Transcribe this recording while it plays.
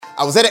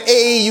I was at an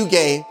AAU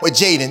game with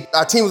Jaden.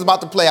 Our team was about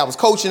to play. I was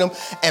coaching them,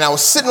 and I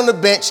was sitting on the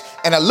bench,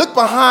 and I looked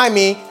behind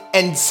me,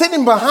 and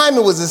sitting behind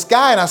me was this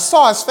guy, and I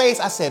saw his face.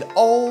 I said,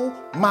 oh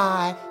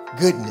my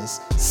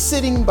goodness.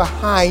 Sitting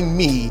behind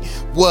me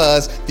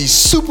was the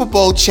Super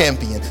Bowl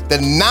champion, the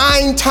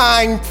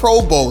 9-time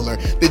Pro Bowler,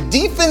 the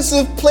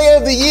Defensive Player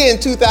of the Year in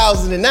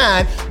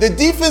 2009, the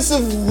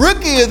Defensive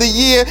Rookie of the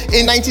Year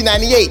in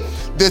 1998.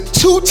 The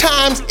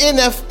 2-time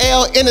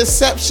NFL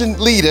interception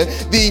leader,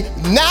 the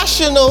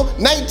national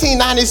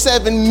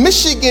 1997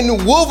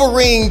 Michigan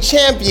Wolverine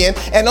champion,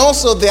 and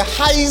also the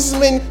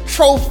Heisman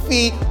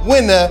Trophy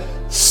winner,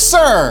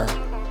 Sir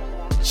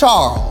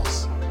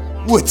Charles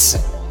Woodson.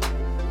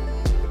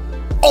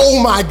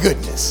 Oh my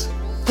goodness.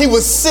 He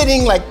was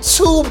sitting like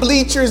 2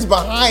 bleachers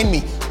behind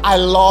me. I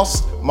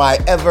lost my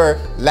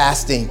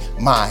everlasting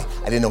mind.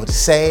 I didn't know what to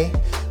say.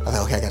 I was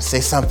like, okay, I gotta say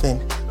something.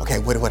 Okay,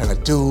 what do I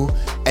do?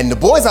 And the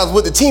boys I was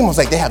with, the team, was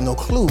like, they have no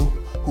clue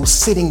who's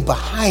sitting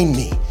behind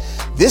me.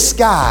 This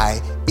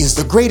guy is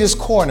the greatest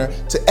corner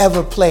to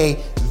ever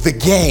play the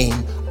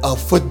game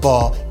of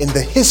football in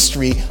the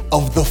history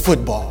of the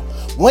football.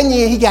 One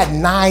year, he got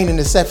 9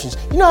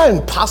 interceptions. You know how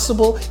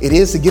impossible it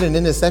is to get an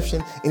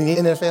interception in the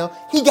NFL?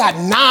 He got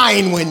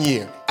 9 one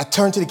year. I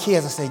turned to the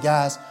kids, I said,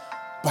 guys,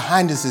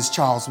 behind us is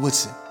Charles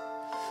Woodson.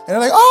 And they're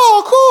like,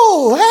 oh,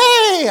 cool,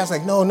 hey. I was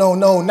like, no,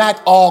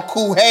 not all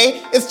cool,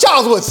 hey. It's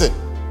Charles Woodson.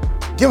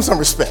 Give him some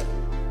respect.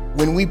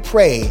 When we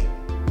pray,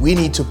 we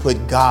need to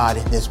put God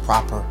in his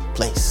proper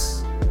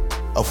place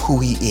of who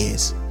he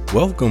is.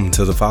 Welcome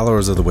to the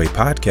Followers of the Way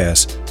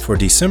podcast for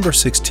December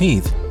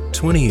 16th,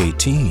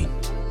 2018.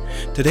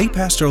 Today,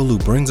 Pastor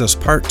Olu brings us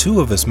part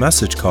 2 of his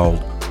message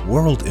called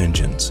World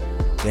Engines.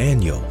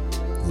 Daniel,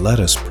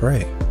 let us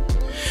pray.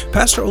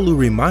 Pastor Olu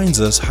reminds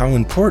us how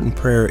important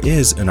prayer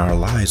is in our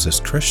lives as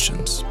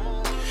Christians.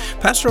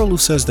 Pastor Olu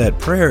says that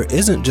prayer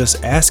isn't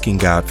just asking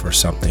God for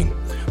something,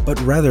 but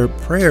rather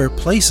prayer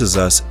places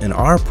us in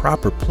our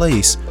proper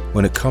place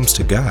when it comes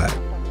to God.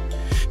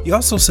 He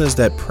also says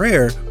that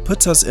prayer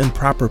puts us in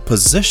proper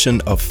position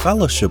of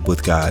fellowship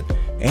with God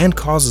and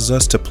causes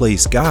us to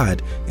place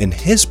God in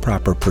his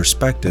proper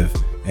perspective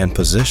and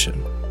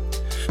position.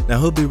 Now,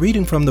 he'll be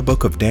reading from the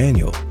book of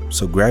Daniel,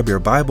 so grab your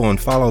Bible and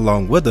follow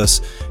along with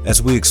us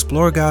as we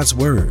explore God's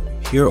Word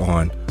here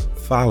on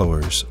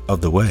Followers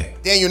of the Way.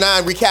 Daniel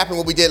 9, recapping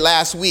what we did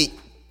last week.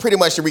 Pretty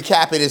much to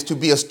recap it is to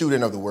be a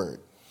student of the Word.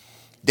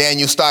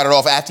 Daniel started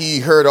off after he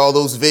heard all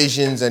those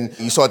visions, and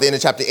you saw at the end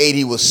of chapter 8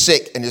 he was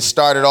sick, and it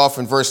started off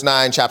in verse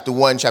 9, chapter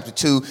 1, chapter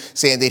 2,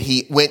 saying that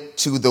he went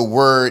to the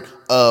Word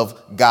of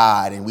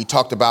God. And we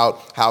talked about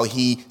how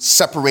he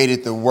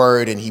separated the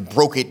Word and he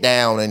broke it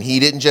down, and he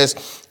didn't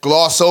just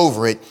gloss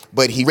over it,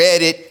 but he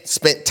read it,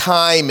 spent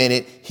time in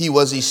it. He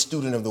was a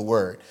student of the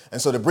Word.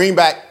 And so to bring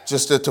back,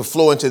 just to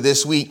flow into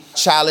this week,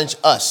 challenge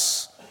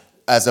us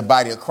as a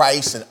body of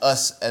Christ and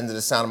us under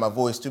the sound of my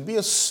voice to be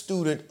a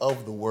student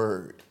of the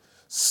Word.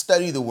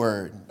 Study the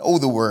Word,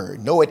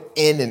 know it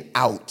in and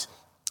out.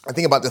 I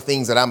think about the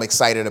things that I'm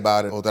excited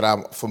about or that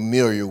I'm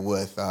familiar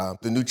with. The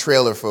new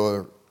trailer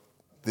for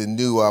the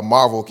new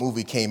Marvel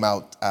movie came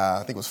out, I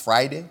think it was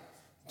Friday,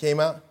 came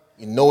out.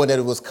 Knowing that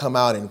it was come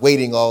out and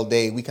waiting all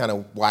day, we kind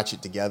of watch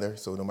it together.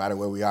 So no matter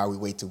where we are, we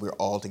wait till we're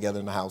all together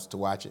in the house to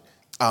watch it.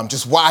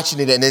 Just watching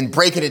it and then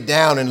breaking it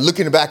down and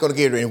looking back on the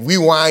game and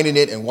rewinding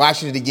it and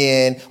watching it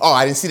again. Oh,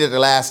 I didn't see that the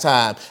last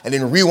time. And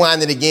then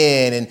rewinding it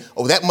again. And,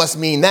 oh, that must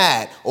mean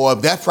that. Or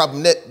that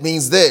probably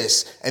means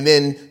this. And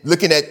then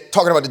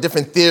talking about the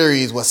different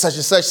theories. Well, such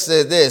and such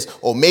said this.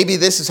 Or maybe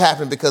this is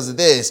happening because of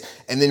this.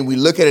 And then we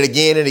look at it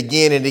again and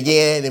again and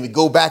again. And then we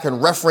go back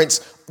and reference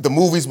the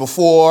movies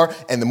before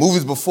and the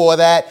movies before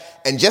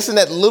that. And just in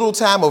that little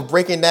time of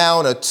breaking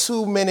down a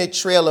 2-minute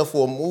trailer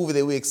for a movie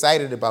that we're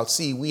excited about,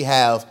 we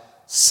have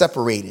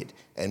separated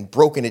and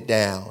broken it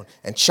down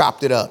and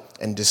chopped it up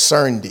and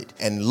discerned it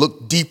and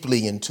looked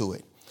deeply into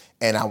it.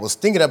 And I was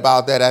thinking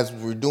about that as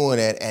we were doing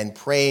it and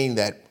praying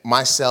that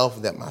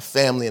myself, that my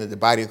family and the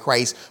body of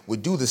Christ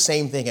would do the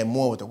same thing and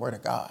more with the Word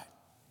of God.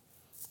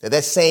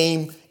 That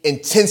same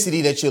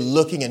intensity that you're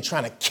looking and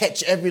trying to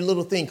catch every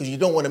little thing because you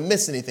don't want to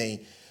miss anything.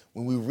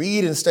 When we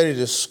read and study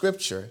the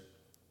Scripture,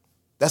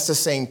 that's the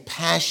same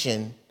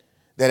passion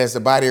that as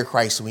the body of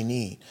Christ we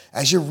need.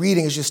 As you're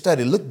reading, as you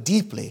study, look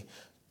deeply.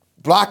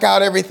 Block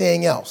out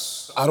everything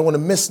else. I don't want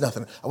to miss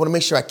nothing. I want to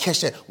make sure I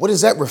catch that. What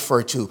does that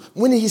refer to?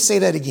 When did he say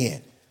that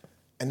again?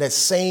 And that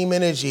same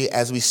energy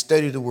as we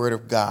study the Word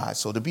of God.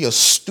 So to be a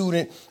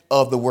student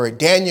of the Word.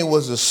 Daniel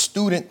was a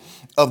student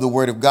of the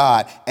Word of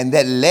God, and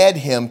that led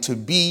him to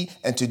be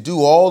and to do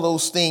all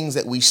those things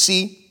that we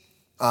see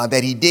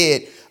that he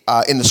did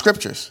in the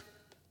Scriptures.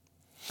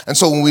 And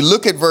so when we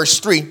look at verse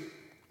 3,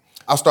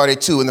 I'll start at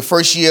 2. In the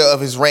first year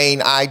of his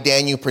reign, I,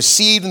 Daniel,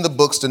 perceived in the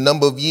books the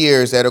number of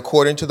years that,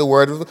 according to the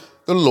word of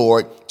the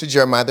Lord to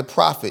Jeremiah the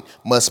prophet,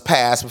 must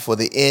pass before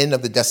the end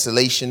of the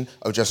desolation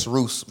of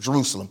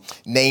Jerusalem,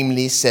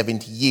 namely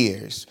 70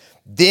 years.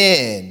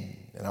 Then,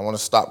 and I want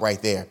to stop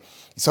right there.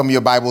 Some of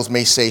your Bibles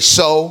may say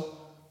so.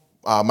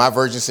 My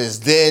version says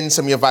then.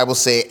 Some of your Bibles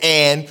say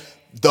and.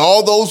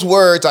 all those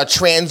words are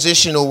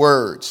transitional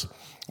words.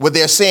 What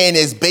they're saying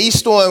is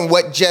based on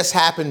what just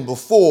happened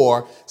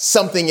before,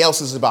 something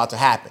else is about to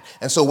happen.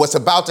 And so what's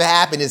about to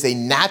happen is a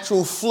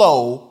natural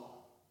flow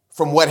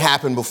from what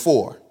happened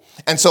before.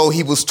 And so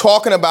he was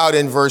talking about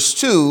in verse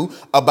 2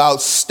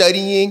 about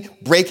studying,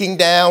 breaking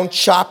down,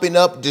 chopping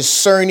up,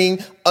 discerning,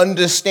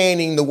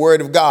 understanding the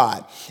word of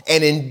God.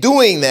 And in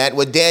doing that,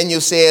 what Daniel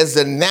says,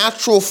 the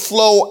natural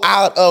flow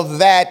out of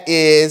that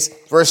is,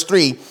 verse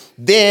 3,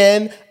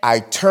 then I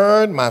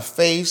turned my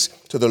face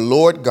to the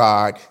Lord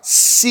God,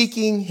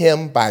 seeking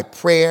him by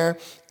prayer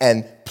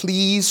and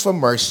pleas for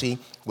mercy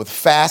with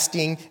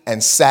fasting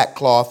and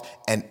sackcloth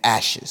and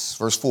ashes.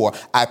 Verse 4,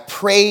 I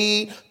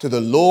prayed to the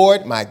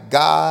Lord my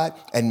God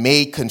and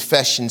made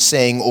confession,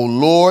 saying, O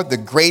Lord, the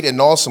great and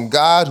awesome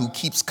God who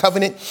keeps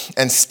covenant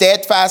and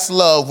steadfast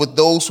love with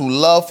those who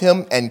love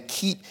him and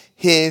keep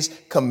his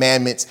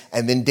commandments.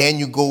 And then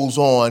Daniel goes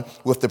on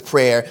with the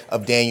prayer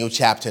of Daniel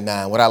chapter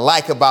 9. What I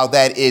like about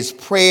that is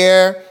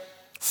prayer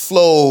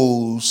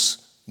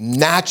flows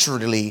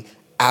naturally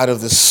out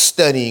of the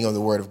studying of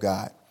the word of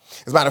God.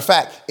 As a matter of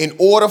fact, in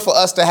order for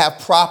us to have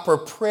proper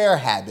prayer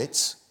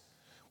habits,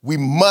 we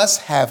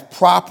must have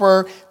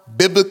proper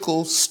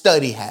biblical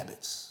study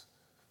habits,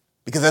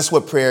 because that's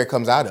what prayer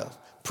comes out of.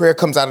 Prayer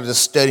comes out of the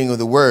studying of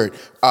the word.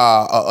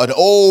 An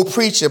old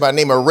preacher by the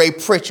name of Ray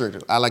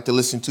Pritchard, I like to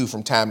listen to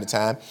from time to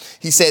time,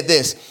 he said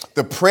this: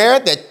 the prayer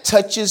that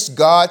touches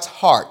God's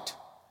heart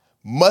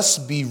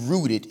must be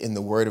rooted in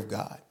the word of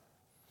God.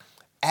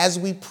 As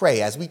we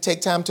pray, as we take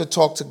time to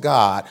talk to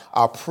God,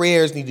 our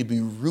prayers need to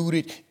be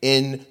rooted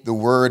in the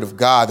word of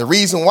God. The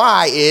reason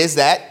why is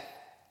that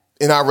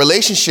in our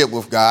relationship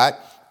with God,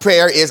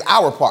 prayer is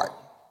our part.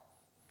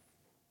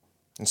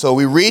 And so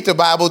we read the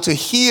Bible to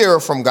hear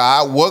from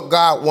God what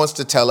God wants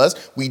to tell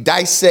us. We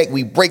dissect,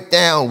 we break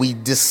down, we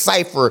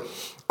decipher,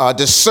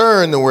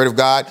 discern the word of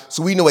God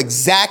so we know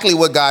exactly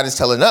what God is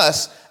telling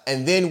us.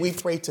 And then we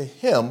pray to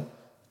him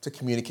to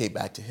communicate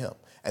back to him.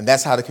 And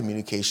that's how the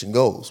communication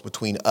goes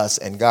between us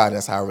and God.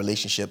 That's how our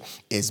relationship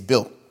is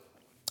built.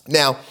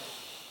 Now,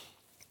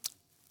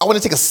 I want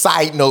to take a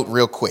side note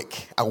real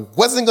quick. I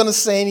wasn't going to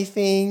say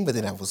anything, but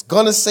then I was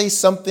going to say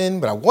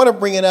something, but I want to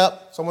bring it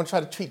up. So I'm going to try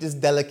to treat this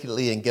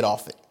delicately and get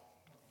off it.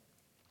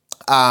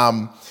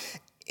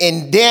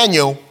 In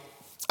Daniel,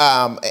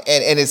 and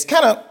it's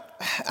kind of,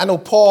 I know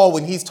Paul,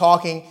 when he's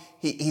talking,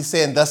 he's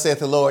saying, thus saith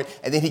the Lord.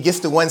 And then he gets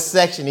to one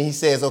section and he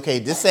says, okay,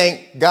 this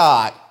ain't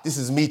God. This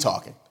is me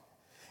talking.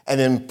 And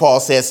then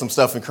Paul says some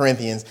stuff in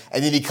Corinthians,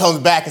 and then he comes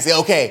back and says,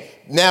 okay,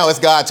 now it's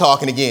God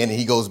talking again, and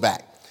he goes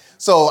back.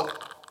 So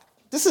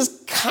this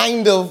is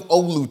kind of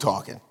Olu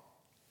talking.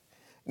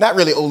 Not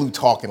really Olu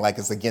talking like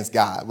it's against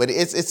God, but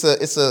it's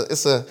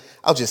a,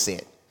 I'll just say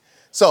it.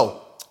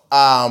 So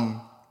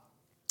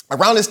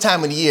around this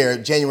time of the year,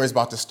 January is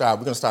about to start,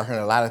 we're going to start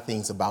hearing a lot of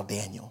things about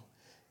Daniel.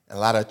 And a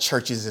lot of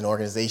churches and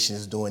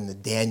organizations doing the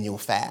Daniel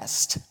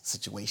fast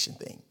situation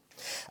thing.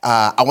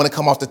 I want to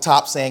come off the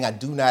top saying I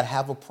do not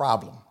have a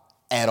problem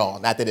at all.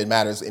 Not that it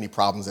matters any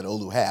problems that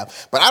Olu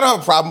have, but I don't have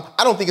a problem.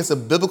 I don't think it's a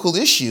biblical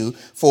issue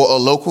for a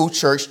local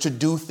church to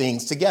do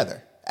things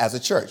together as a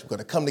church. We're going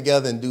to come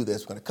together and do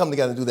this. We're going to come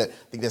together and do that. I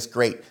think that's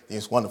great. I think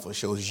it's wonderful. It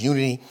shows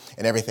unity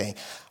and everything.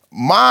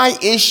 My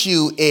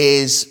issue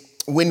is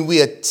when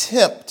we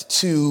attempt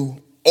to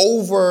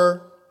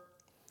over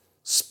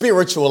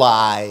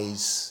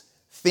spiritualize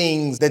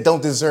things that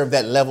don't deserve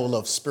that level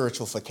of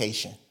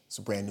spiritualification. It's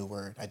a brand new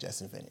word I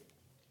just invented.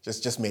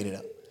 Just made it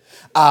up.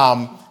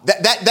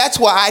 That's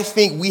why I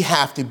think we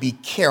have to be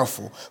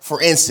careful.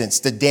 For instance,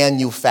 the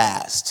Daniel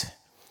fast.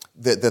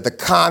 The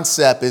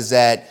concept is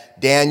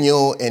that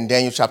Daniel, in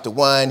Daniel chapter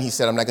 1, he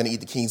said, I'm not going to eat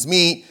the king's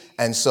meat.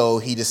 And so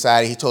he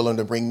told him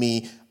to bring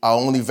me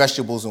only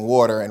vegetables and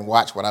water and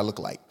watch what I look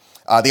like.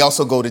 They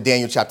also go to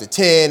Daniel chapter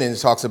 10, and it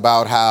talks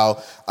about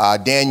how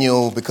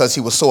Daniel, because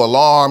he was so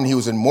alarmed, he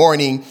was in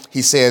mourning,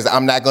 he says,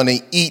 I'm not going to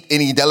eat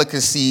any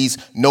delicacies,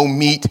 no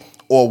meat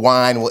or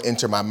wine will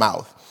enter my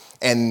mouth.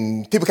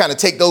 And people kind of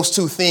take those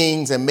two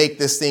things and make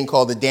this thing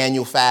called the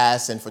Daniel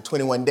fast. And for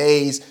 21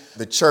 days,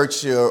 the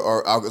church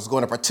is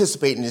going to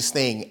participate in this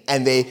thing.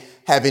 And they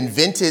have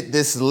invented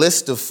this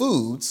list of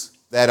foods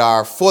that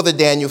are for the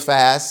Daniel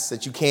fast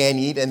that you can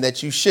eat and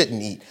that you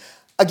shouldn't eat.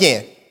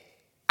 Again,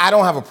 I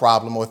don't have a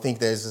problem or think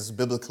there's this I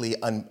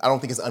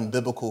don't think it's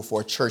unbiblical for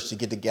a church to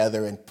get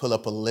together and pull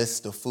up a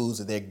list of foods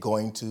that they're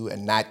going to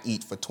and not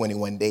eat for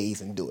 21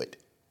 days and do it.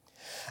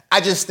 I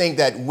just think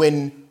that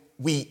when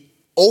we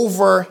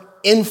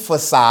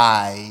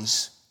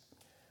overemphasize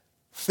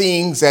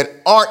things that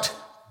aren't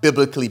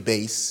biblically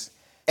based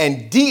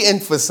and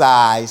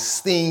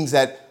de-emphasize things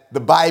that the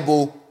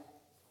Bible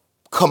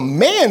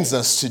commands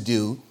us to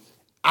do,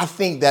 I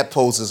think that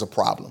poses a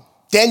problem.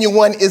 Daniel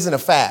 1 isn't a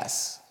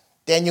fast.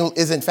 Daniel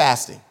isn't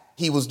fasting.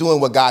 He was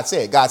doing what God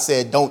said. God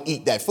said, don't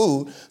eat that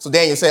food. So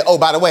Daniel said, oh,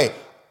 by the way,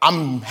 I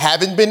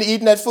haven't been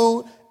eating that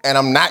food, and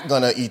I'm not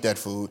going to eat that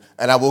food,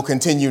 and I will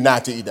continue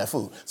not to eat that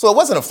food. So it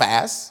wasn't a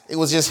fast. It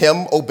was just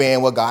him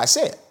obeying what God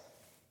said.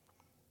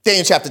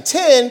 Daniel chapter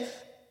 10,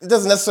 it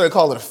doesn't necessarily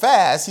call it a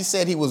fast. He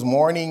said he was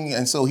mourning,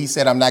 and so he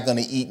said, I'm not going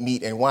to eat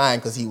meat and wine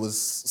because he was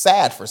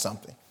sad for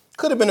something.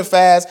 Could have been a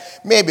fast.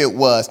 Maybe it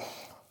was.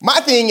 My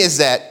thing is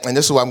that, and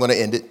this is where I'm going to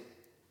end it,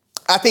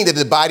 I think that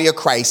the body of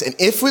Christ, and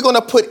if we're going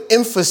to put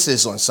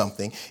emphasis on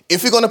something,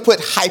 if we're going to put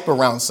hype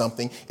around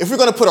something, if we're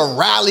going to put a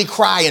rally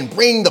cry and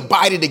bring the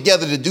body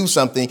together to do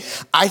something,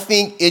 I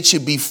think it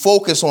should be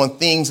focused on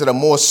things that are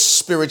more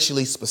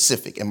spiritually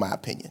specific, in my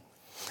opinion.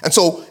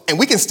 And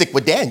we can stick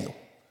with Daniel.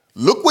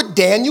 Look what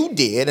Daniel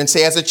did and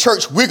say, as a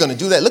church, we're going to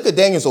do that. Look at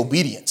Daniel's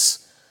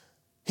obedience.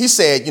 He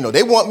said,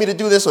 they want me to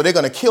do this or they're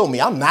going to kill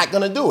me. I'm not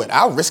going to do it.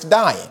 I'll risk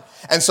dying.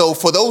 And so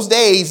for those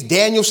days,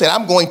 Daniel said,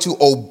 I'm going to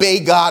obey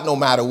God no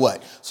matter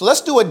what. So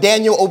let's do a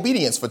Daniel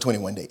obedience for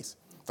 21 days.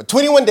 For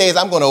 21 days,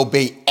 I'm going to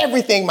obey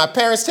everything my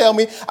parents tell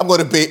me. I'm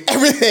going to obey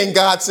everything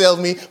God tells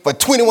me for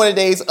 21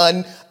 days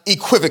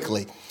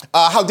unequivocally.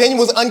 How Daniel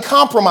was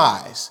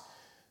uncompromised.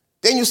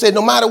 Daniel said,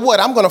 no matter what,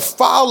 I'm going to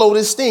follow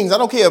these things. I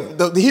don't care.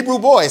 The Hebrew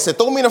boy said,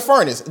 throw me in a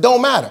furnace. It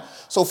don't matter.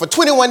 So for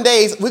 21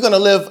 days, we're going to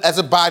live as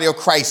a body of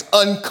Christ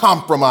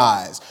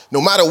uncompromised.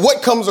 No matter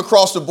what comes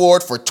across the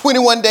board for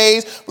 21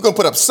 days, we're going to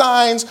put up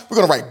signs. We're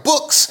going to write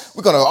books.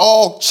 We're going to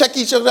all check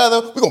each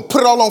other. We're going to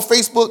put it all on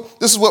Facebook.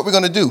 This is what we're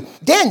going to do.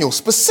 Daniel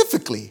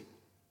specifically,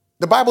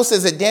 the Bible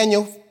says that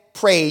Daniel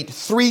prayed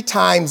 3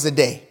 times a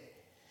day.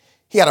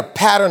 He had a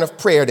pattern of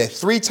prayer that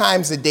 3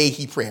 times a day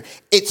he prayed.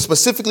 It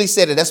specifically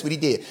said that that's what he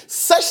did.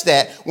 Such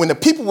that when the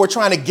people were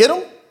trying to get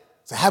him,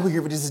 so how we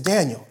get rid of this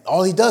God?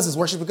 All he does is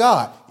worship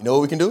God. You know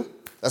what we can do?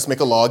 Let's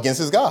make a law against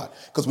his God.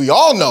 Because we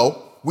all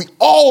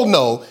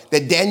know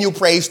that Daniel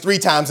prays 3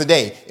 times a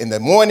day. In the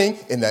morning,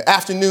 in the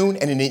afternoon,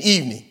 and in the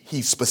evening.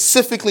 He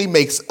specifically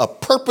makes a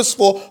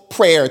purposeful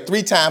prayer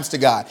 3 times to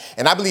God.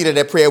 And I believe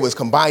that prayer was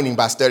combining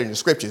by studying the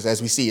scriptures,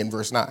 as we see in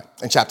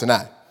chapter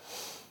 9.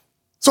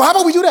 So how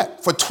about we do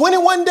that? For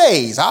 21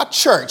 days, our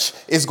church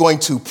is going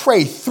to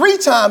pray 3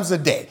 times a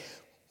day.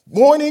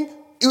 Morning,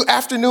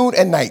 afternoon,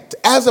 and night.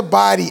 As a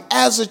body,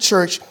 as a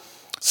church,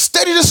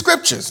 study the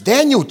scriptures.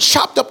 Daniel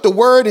chopped up the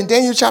word in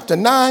Daniel chapter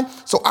 9.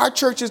 So our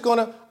church is going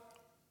to,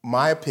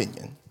 my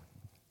opinion,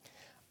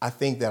 I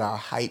think that our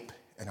hype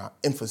and our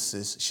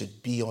emphasis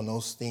should be on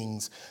those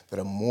things that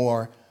are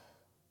more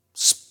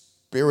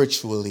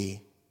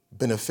spiritually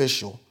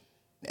beneficial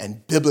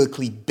and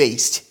biblically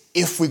based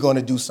if we're going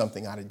to do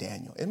something out of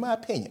Daniel, in my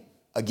opinion.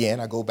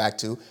 Again, I go back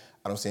to,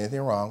 I don't see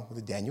anything wrong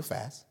with the Daniel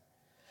fast.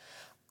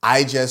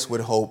 I just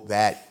would hope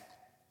that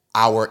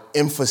our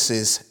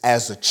emphasis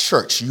as a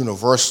church,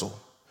 universal,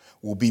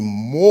 will be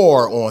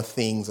more on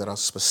things that are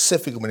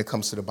specific when it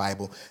comes to the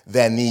Bible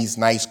than these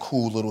nice,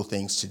 cool little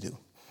things to do.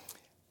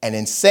 And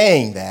in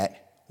saying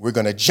that, we're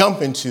going to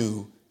jump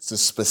into the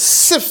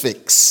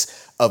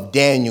specifics of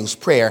Daniel's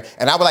prayer.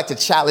 And I would like to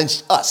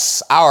challenge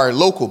us, our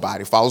local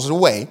body, Followers of the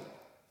Way,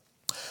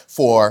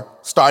 for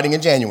starting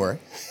in January,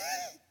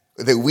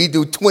 that we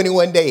do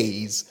 21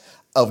 days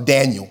of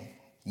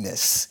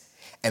Danielness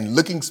and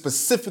looking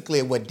specifically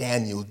at what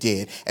Daniel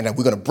did. And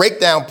we're going to break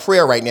down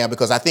prayer right now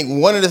because I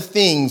think one of the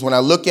things, when I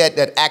look at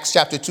that Acts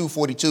chapter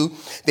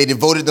 2:42, they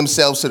devoted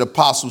themselves to the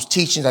apostles'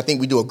 teachings. I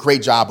think we do a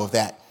great job of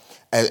that.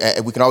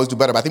 We can always do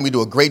better, but I think we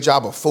do a great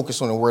job of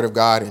focusing on the Word of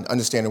God and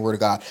understanding the Word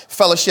of God.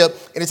 Fellowship,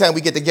 anytime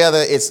we get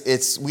together,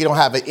 we don't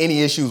have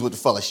any issues with the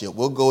fellowship.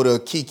 We'll go to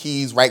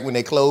Kiki's right when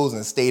they close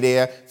and stay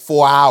there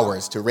 4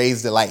 hours to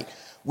raise the light.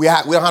 We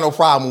don't have no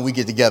problem when we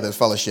get together as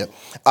fellowship.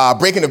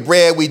 Breaking the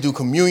bread, we do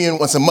communion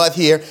once a month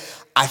here.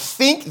 I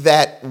think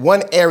that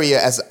one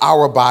area as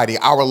our body,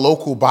 our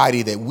local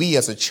body, that we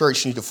as a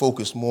church need to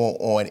focus more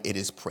on, it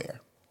is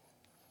prayer.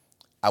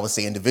 I would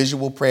say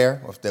individual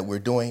prayer that we're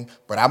doing,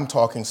 but I'm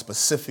talking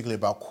specifically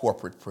about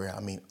corporate prayer. I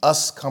mean,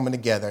 us coming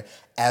together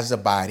as a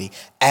body,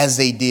 as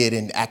they did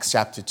in Acts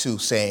chapter 2,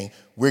 saying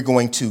we're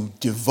going to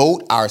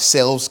devote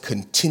ourselves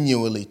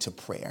continually to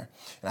prayer.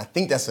 And I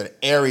think that's an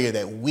area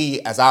that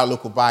we as our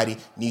local body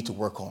need to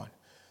work on.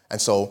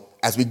 And so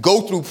as we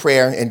go through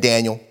prayer in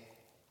Daniel,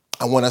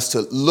 I want us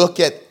to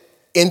look at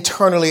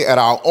internally at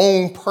our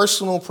own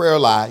personal prayer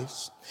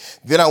lives.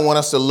 Then I want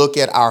us to look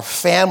at our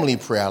family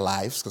prayer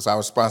lives, because our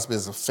responsibility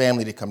as a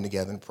family to come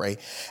together and pray.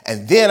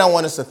 And then I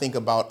want us to think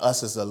about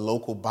us as a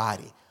local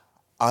body,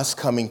 us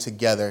coming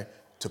together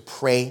to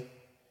pray,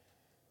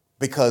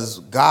 because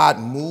God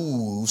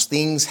moves,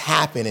 things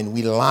happen, and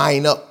we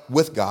line up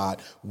with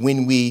God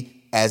when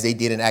we, as they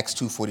did in Acts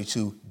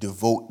 2:42,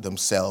 devote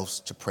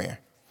themselves to prayer.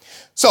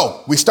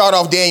 So we start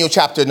off Daniel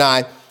chapter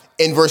 9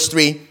 in verse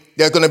 3.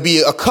 There are going to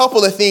be a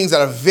couple of things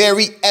that are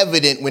very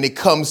evident when it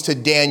comes to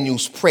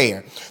Daniel's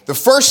prayer. The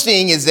first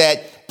thing is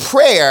that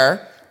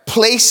prayer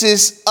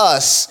places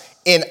us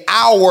in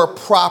our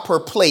proper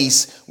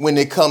place when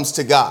it comes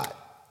to God.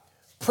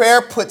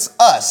 Prayer puts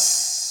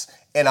us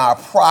in our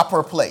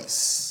proper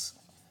place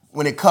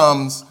when it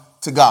comes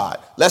to God.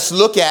 Let's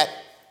look at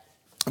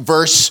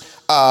verse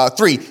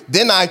 3.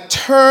 Then I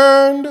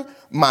turned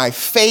my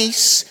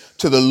face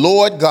to the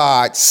Lord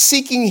God,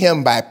 seeking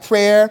him by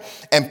prayer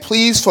and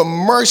pleas for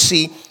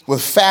mercy with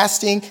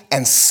fasting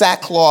and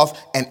sackcloth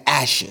and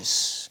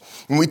ashes.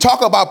 When we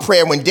talk about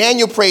prayer, when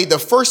Daniel prayed, the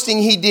first thing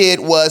he did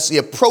was he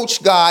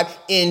approached God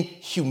in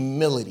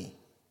humility.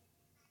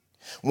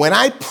 When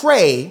I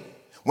pray,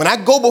 when I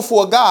go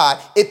before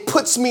God, it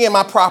puts me in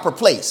my proper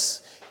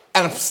place.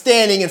 And I'm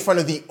standing in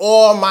front of the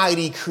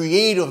Almighty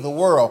Creator of the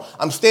world.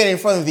 I'm standing in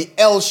front of the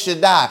El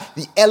Shaddai,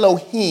 the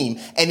Elohim.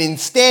 And in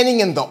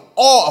standing in the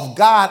awe of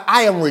God,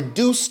 I am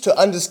reduced to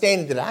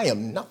understanding that I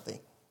am nothing.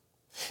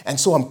 And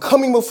so I'm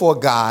coming before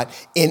God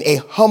in a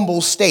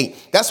humble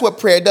state. That's what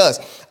prayer does.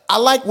 I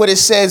like what it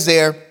says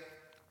there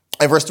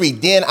in verse 3,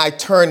 then I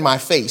turn my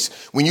face.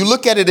 When you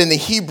look at it in the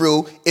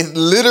Hebrew, it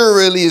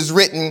literally is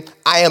written,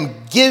 I am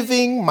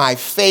giving my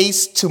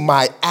face to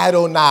my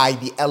Adonai,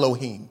 the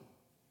Elohim.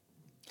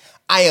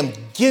 I am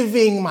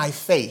giving my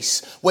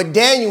face. What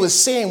Daniel is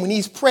saying when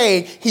he's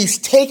praying, he's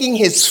taking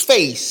his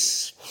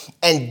face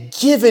and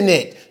giving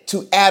it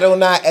to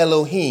Adonai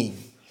Elohim.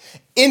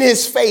 In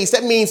his face,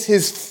 that means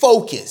his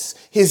focus,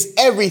 his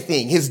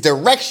everything, his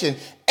direction,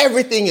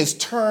 everything is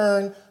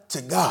turned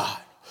to God.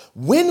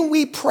 When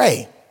we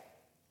pray,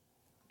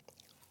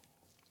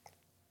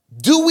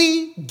 do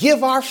we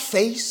give our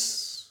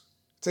face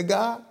to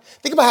God?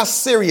 Think about how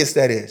serious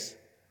that is.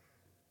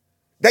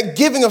 That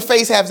giving of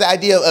face has the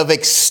idea of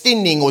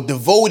extending or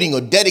devoting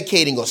or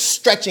dedicating or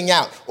stretching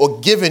out or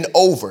giving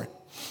over.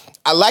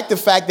 I like the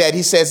fact that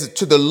he says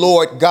to the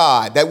Lord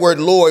God. That word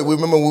Lord, we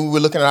remember when we were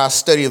looking at our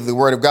study of the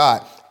word of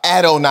God.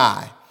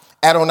 Adonai.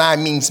 Adonai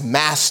means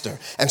master.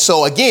 And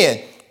so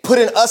again,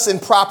 putting us in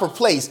proper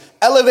place,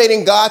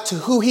 elevating God to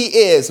who he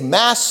is,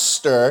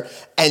 master,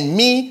 and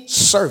me,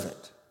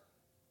 servant.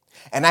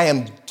 And I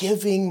am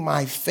giving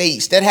my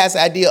face. That has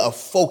the idea of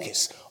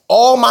focus.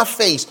 All my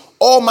face,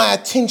 all my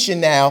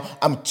attention now,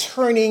 I'm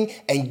turning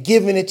and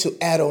giving it to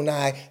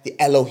Adonai, the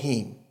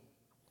Elohim.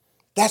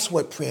 That's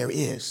what prayer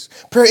is.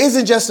 Prayer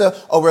isn't just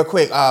real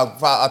quick,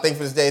 thank you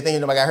for this day, thank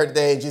you, I got hurt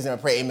today, in Jesus' name I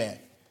pray, amen.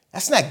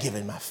 That's not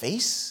giving my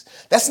face.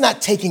 That's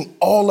not taking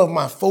all of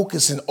my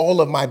focus and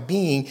all of my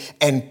being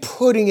and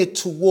putting it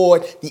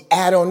toward the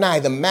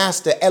Adonai, the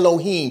master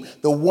Elohim,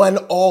 the one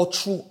all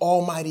true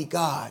almighty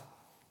God.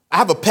 I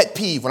have a pet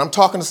peeve. When I'm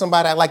talking to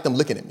somebody, I like them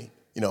looking at me.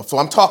 So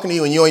I'm talking to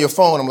you and you're on your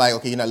phone. I'm like,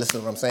 okay, you're not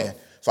listening to what I'm saying.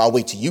 So I'll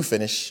wait till you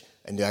finish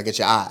and then I get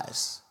your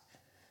eyes.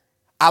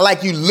 I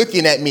like you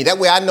looking at me. That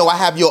way I know I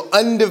have your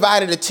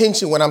undivided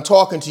attention when I'm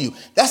talking to you.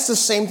 That's the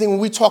same thing when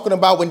we're talking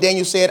about when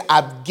Daniel said,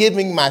 I'm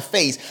giving my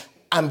face.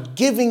 I'm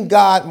giving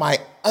God my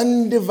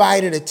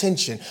undivided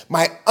attention,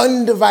 my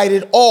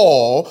undivided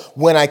all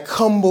when I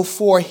come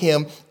before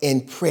him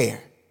in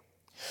prayer.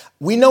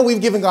 We know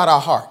we've given God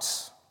our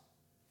hearts.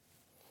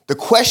 The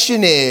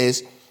question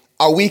is,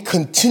 are we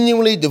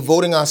continually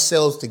devoting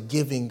ourselves to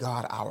giving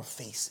God our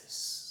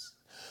faces?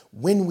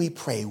 When we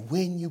pray,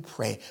 when you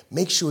pray,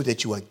 make sure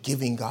that you are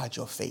giving God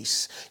your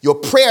face. Your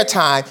prayer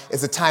time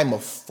is a time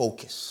of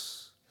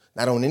focus.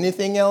 Not on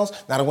anything else,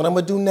 not on what I'm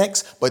going to do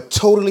next, but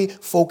totally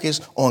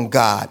focus on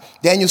God.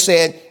 Daniel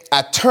said,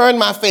 I turn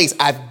my face,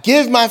 I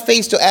give my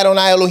face to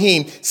Adonai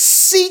Elohim,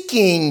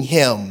 seeking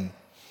him.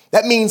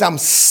 That means I'm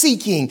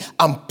seeking,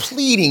 I'm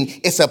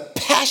pleading. It's a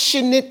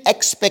passionate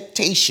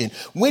expectation.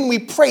 When we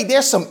pray,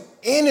 there's some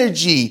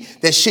energy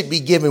that should be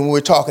given when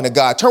we're talking to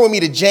God. Turn with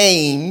me to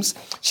James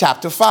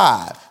chapter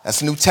 5.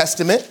 That's New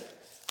Testament.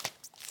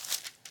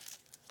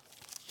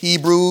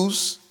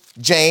 Hebrews,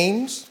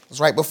 James. It's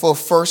right before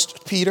 1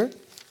 Peter,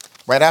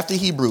 right after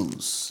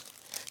Hebrews.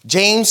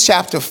 James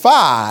chapter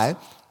 5.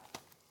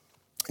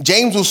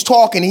 James was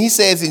talking. He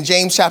says in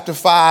James chapter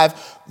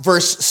 5,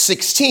 verse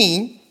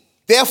 16,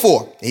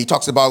 therefore, he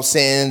talks about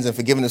sins and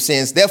forgiving of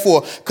sins.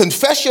 Therefore,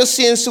 confess your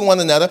sins to one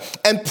another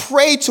and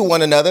pray to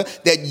one another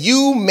that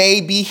you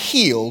may be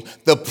healed.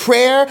 The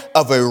prayer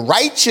of a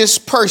righteous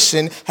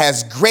person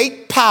has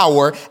great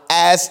power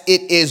as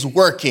it is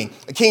working.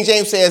 The King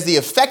James says the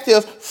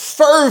effective,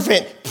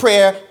 fervent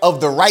prayer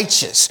of the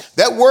righteous.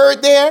 That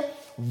word there,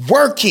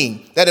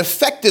 working, that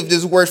effective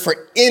is a word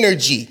for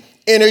energy.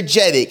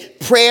 Energetic.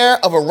 Prayer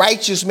of a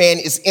righteous man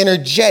is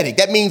energetic.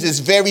 That means it's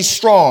very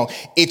strong.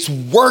 It's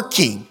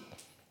working.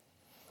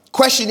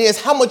 Question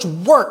is, how much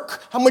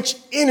work, how much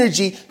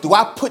energy do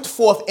I put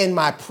forth in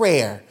my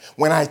prayer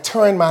when I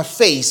turn my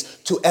face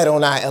to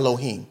Adonai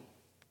Elohim?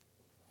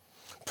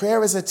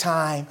 Prayer is a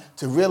time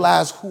to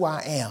realize who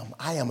I am.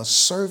 I am a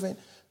servant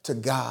to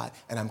God,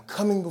 and I'm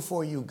coming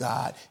before you,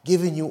 God,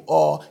 giving you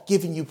all,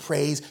 giving you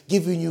praise,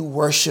 giving you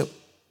worship.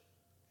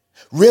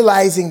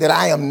 Realizing that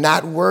I am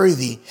not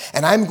worthy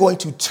and I'm going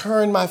to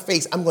turn my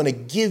face. I'm going to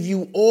give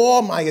you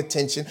all my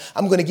attention.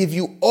 I'm going to give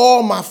you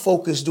all my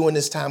focus during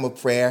this time of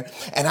prayer.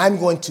 And I'm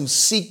going to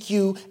seek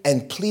you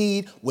and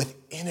plead with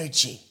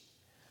energy.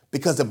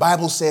 Because the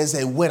Bible says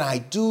that when I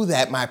do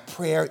that, my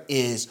prayer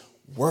is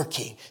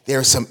working. There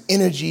is some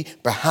energy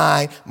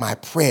behind my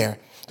prayer.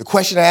 The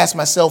question I ask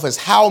myself is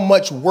how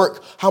much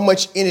work, how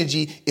much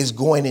energy is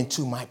going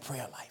into my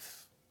prayer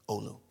life,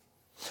 Olu?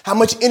 How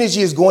much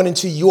energy is going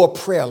into your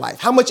prayer life?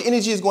 How much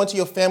energy is going to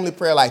your family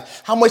prayer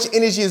life? How much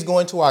energy is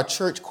going to our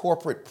church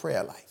corporate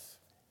prayer life?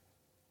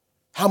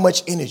 How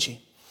much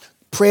energy?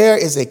 Prayer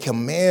is a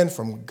command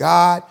from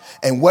God.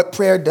 And what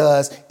prayer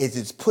does is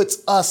it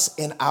puts us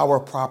in our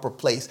proper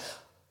place.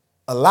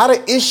 A lot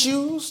of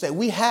issues that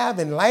we have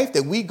in life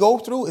that we go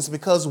through is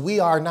because we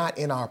are not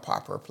in our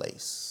proper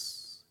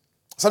place.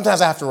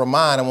 Sometimes I have to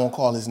remind, I won't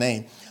call his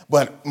name,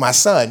 but my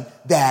son,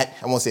 Dad,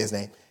 I won't say his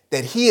name,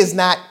 that he is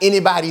not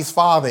anybody's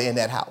father in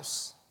that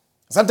house.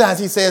 Sometimes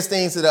he says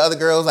things to the other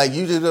girls like,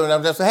 you do, and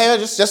I'm just hey,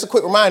 just a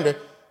quick reminder,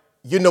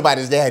 you're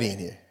nobody's daddy in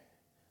here.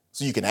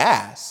 So you can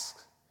ask.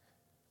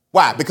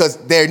 Why? Because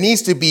there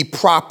needs to be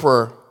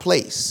proper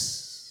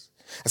place.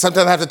 And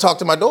sometimes I have to talk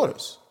to my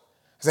daughters.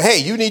 I say, hey,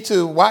 you need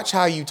to watch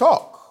how you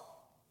talk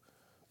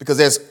because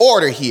there's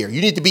order here.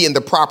 You need to be in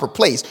the proper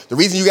place. The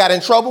reason you got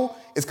in trouble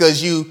is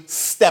because you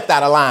stepped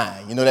out of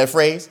line. You know that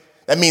phrase?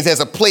 That means there's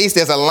a place,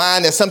 there's a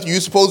line, there's something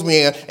you're supposed to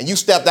be in, and you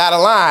stepped out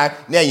of line,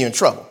 now you're in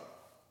trouble.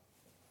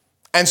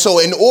 And so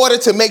in order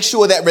to make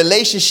sure that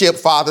relationship,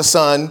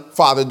 father-son,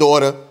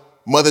 father-daughter,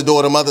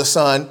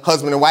 mother-son,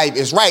 husband and wife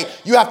is right,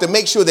 you have to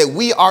make sure that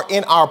we are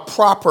in our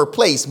proper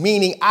place,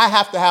 meaning I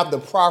have to have the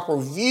proper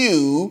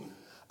view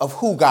of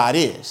who God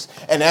is.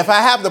 And if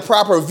I have the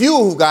proper view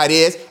of who God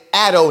is,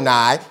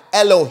 Adonai,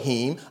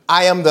 Elohim,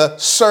 I am the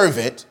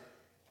servant.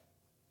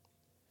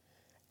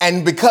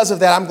 And because of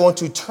that, I'm going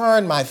to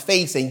turn my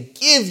face and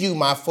give you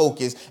my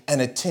focus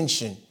and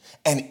attention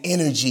and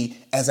energy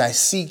as I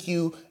seek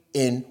you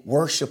in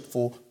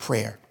worshipful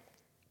prayer.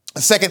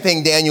 The second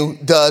thing Daniel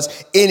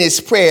does in his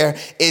prayer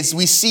is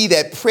we see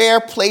that prayer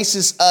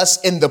places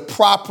us in the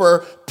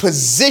proper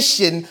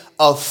position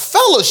of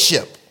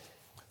fellowship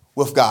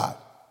with God.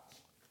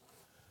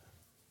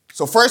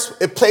 So first,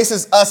 it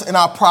places us in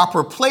our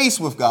proper place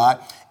with God.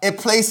 It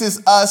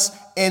places us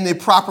in the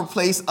proper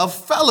place of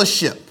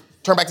fellowship.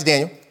 Turn back to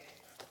Daniel.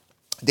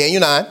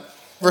 Daniel 9,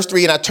 verse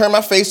 3, and I turn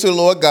my face to the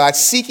Lord God,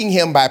 seeking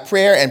him by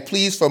prayer and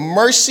pleas for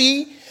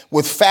mercy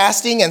with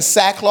fasting and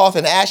sackcloth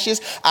and ashes.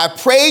 I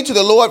prayed to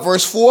the Lord,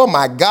 verse 4,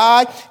 my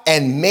God,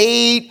 and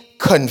made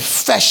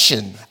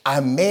confession. I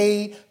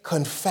made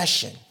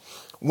confession.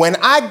 When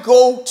I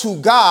go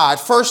to God,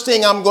 first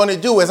thing I'm going to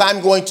do is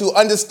I'm going to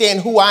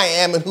understand who I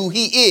am and who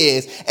he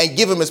is and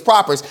give him his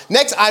propers.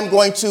 Next, I'm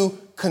going to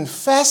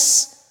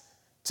confess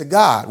to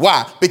God.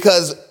 Why?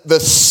 Because the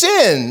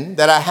sin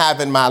that I have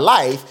in my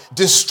life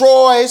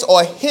destroys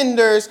or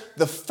hinders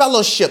the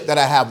fellowship that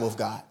I have with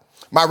God.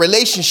 My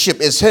relationship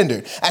is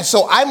hindered. And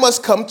so I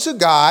must come to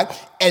God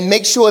and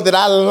make sure that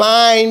I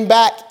line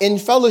back in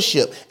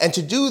fellowship. And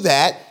to do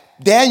that,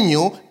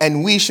 Daniel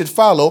and we should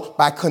follow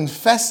by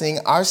confessing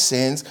our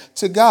sins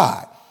to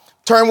God.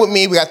 Turn with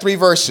me. We got 3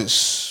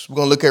 verses we're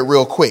going to look at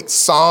real quick.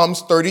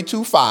 Psalms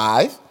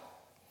 32:5.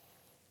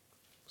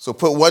 So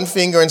put one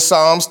finger in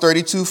Psalms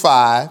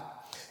 32:5.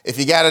 If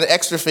you got an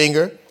extra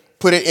finger,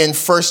 put it in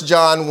 1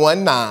 John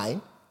 1:9.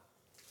 I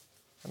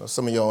know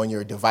some of you are on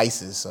your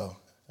devices, so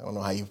I don't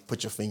know how you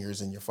put your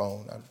fingers in your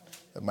phone.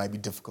 That might be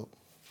difficult.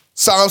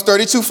 Psalms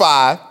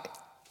 32:5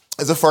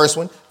 is the first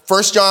one.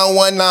 1 John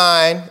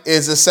 1:9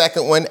 is the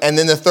second one. And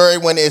then the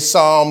third one is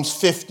Psalms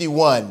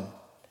 51,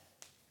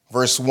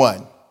 verse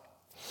 1.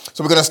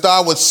 So we're going to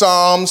start with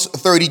Psalms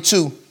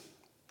 32.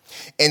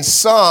 In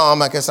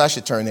Psalm, I guess I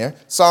should turn there.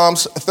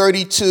 Psalms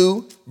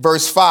 32,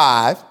 verse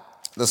 5,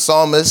 the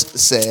psalmist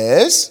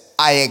says,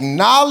 I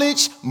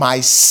acknowledge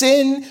my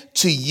sin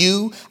to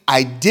you.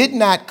 I did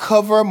not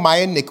cover my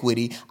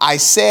iniquity. I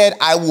said,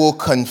 I will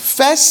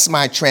confess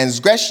my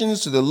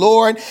transgressions to the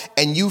Lord,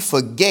 and you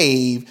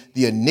forgave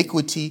the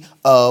iniquity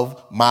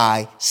of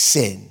my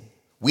sin.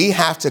 We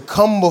have to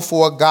come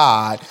before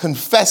God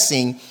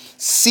confessing,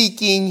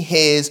 seeking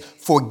his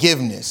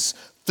forgiveness.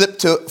 Flip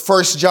to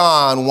 1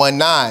 John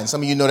 1:9.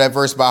 Some of you know that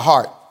verse by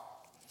heart.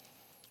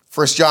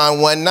 1 John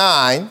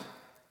 1:9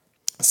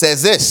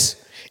 says this.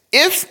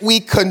 If we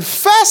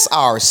confess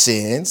our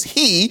sins,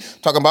 he,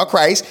 talking about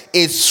Christ,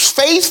 is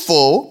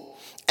faithful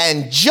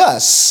and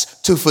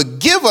just to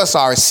forgive us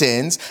our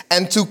sins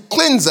and to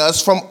cleanse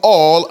us from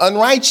all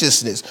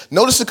unrighteousness.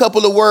 Notice a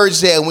couple of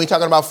words there when we're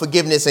talking about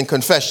forgiveness and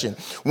confession.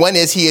 One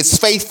is he is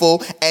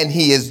faithful and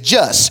he is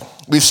just.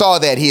 We saw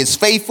that he is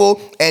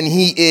faithful and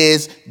he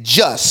is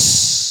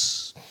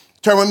just.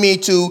 Turn with me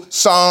to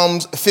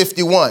Psalms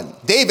 51.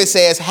 David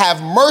says,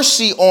 have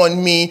mercy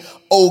on me,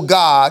 O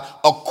God,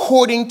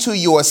 according to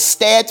your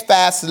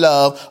steadfast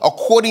love,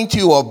 according to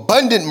your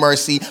abundant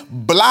mercy,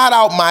 blot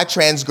out my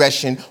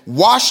transgression,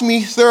 wash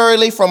me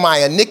thoroughly from my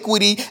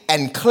iniquity,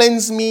 and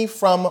cleanse me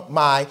from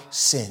my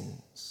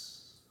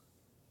sins.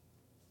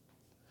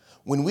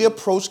 When we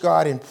approach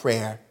God in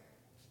prayer,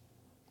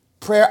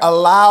 prayer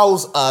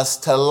allows us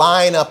to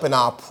line up in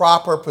our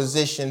proper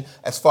position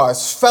as far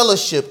as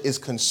fellowship is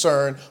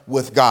concerned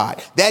with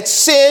God. That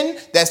sin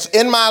that's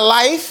in my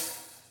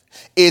life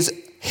is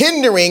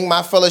hindering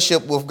my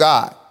fellowship with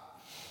God.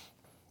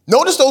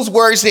 Notice those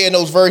words there in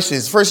those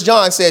verses. 1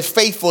 John said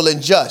faithful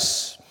and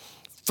just.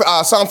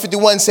 Psalm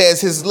 51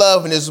 says his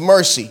love and his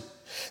mercy.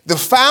 The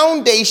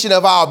foundation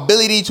of our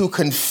ability to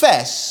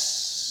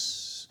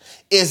confess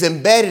is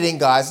embedded in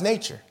God's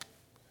nature.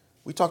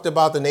 We talked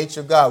about the nature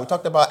of God. We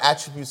talked about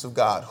attributes of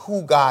God,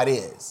 who God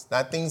is,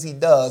 not things he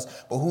does,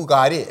 but who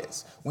God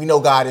is. We know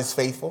God is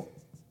faithful.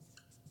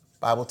 The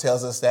Bible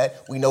tells us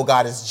that. We know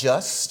God is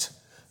just.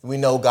 We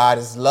know God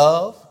is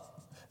love.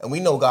 And we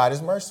know God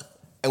is merciful.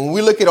 And when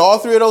we look at all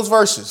three of those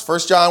verses,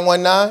 1 John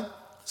 1:9,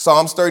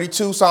 Psalms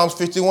 32, Psalms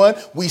 51,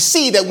 we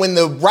see that when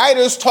the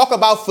writers talk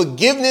about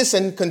forgiveness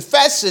and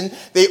confession,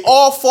 they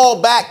all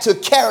fall back to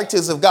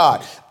characters of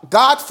God.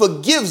 God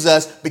forgives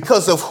us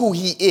because of who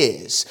he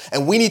is.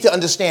 And we need to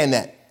understand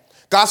that.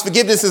 God's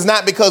forgiveness is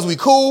not because we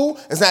cool.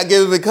 It's not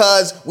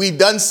because we've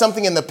done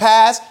something in the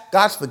past.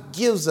 God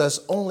forgives us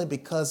only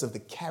because of the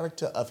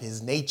character of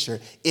his nature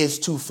is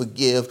to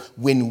forgive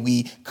when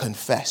we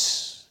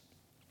confess.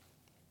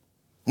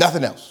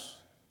 Nothing else.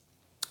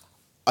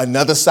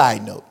 Another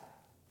side note.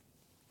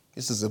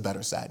 This is a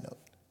better side note.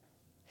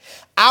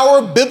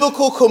 Our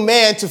biblical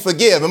command to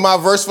forgive. In my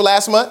verse for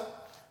last month,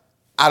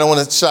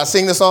 should I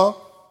sing the song?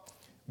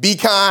 Be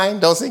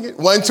kind, don't sing it.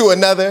 One to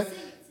another,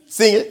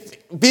 sing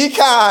it. Be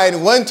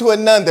kind one to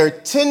another,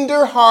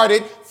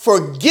 tender-hearted,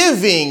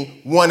 forgiving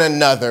one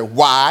another.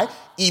 Why?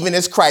 Even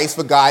as Christ,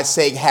 for God's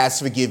sake, has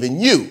forgiven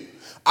you.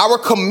 Our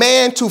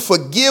command to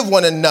forgive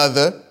one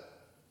another,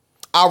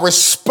 our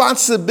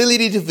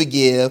responsibility to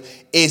forgive,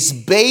 is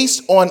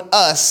based on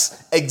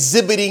us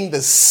exhibiting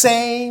the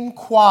same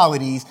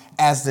qualities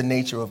as the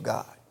nature of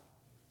God.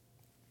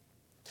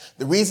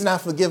 The reason I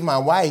forgive my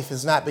wife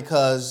is not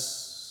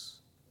because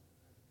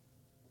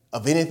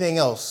of anything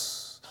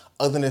else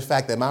other than the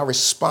fact that my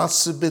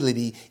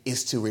responsibility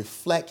is to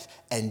reflect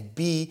and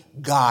be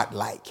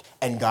God-like.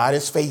 And God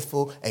is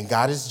faithful, and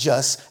God is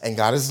just, and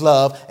God is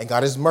love, and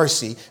God is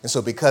mercy. And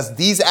so because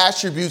these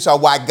attributes are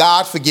why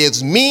God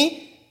forgives me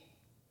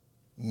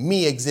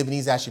exhibiting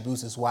these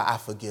attributes is why I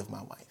forgive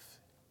my wife.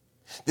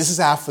 This is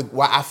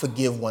why I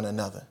forgive one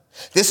another.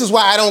 This is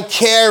why I don't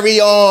carry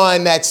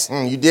on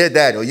you did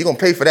that or you're going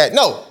to pay for that.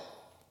 No.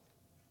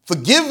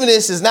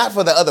 Forgiveness is not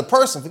for the other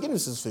person.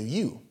 Forgiveness is for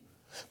you.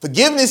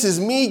 Forgiveness is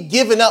me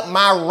giving up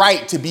my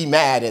right to be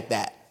mad at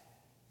that.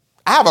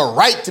 I have a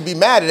right to be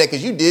mad at that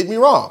because you did me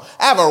wrong.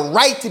 I have a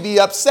right to be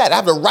upset. I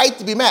have a right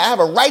to be mad. I have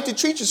a right to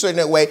treat you a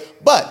certain way.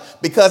 But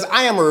because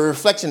I am a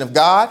reflection of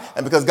God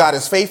and because God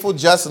is faithful,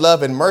 just,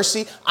 love, and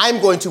mercy,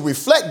 I'm going to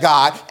reflect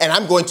God and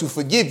I'm going to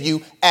forgive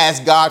you as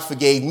God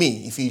forgave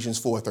me. Ephesians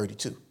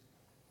 4:32.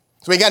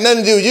 So it got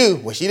nothing to do with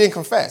you. Well, she didn't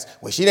confess.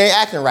 Well, she ain't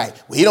acting right.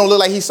 Well, he don't look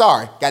like he's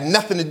sorry. Got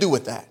nothing to do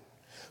with that.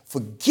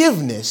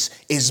 Forgiveness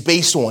is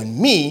based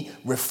on me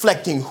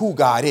reflecting who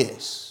God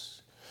is.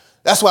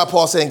 That's why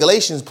Paul said in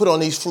Galatians, put on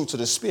these fruits of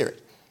the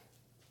Spirit.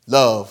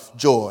 Love,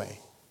 joy,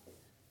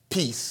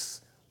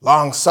 peace,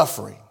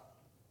 long-suffering,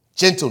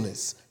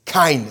 gentleness,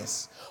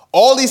 kindness.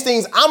 All these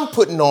things I'm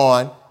putting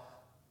on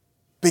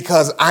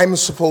because I'm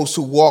supposed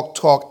to walk,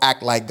 talk,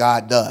 act like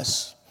God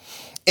does.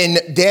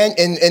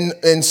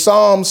 In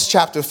Psalms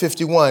chapter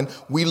 51,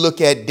 we look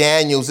at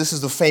Daniel's. This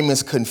is the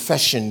famous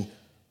confession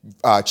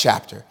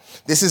chapter.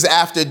 This is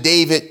after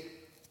David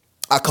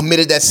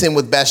committed that sin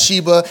with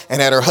Bathsheba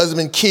and had her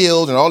husband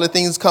killed and all the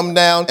things come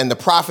down. And the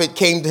prophet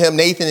came to him,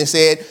 Nathan, and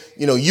said,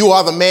 you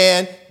are the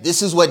man.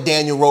 This is what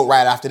Daniel wrote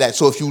right after that.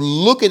 So if you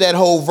look at that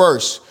whole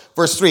verse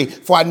 3,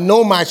 for I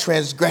know my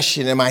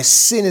transgression and my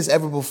sin is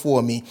ever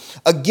before me.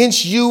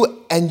 Against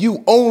you and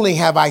you only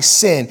have I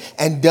sinned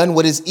and done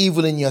what is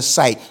evil in your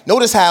sight.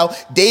 Notice how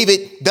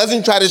David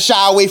doesn't try to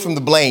shy away from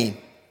the blame.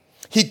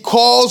 He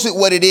calls it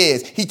what it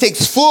is. He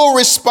takes full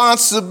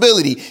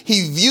responsibility.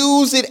 He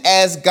views it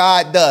as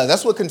God does.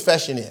 That's what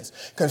confession is.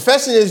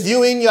 Confession is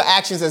viewing your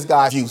actions as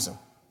God views them.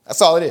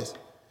 That's all it is.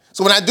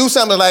 So when I do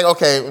something like,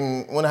 okay,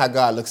 I wonder how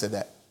God looks at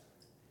that.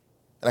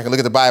 And I can look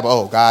at the Bible,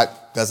 oh, God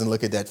doesn't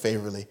look at that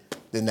favorably,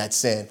 then that's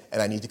sin,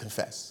 and I need to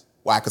confess.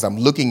 Why? Because I'm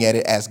looking at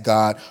it as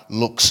God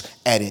looks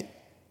at it.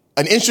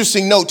 An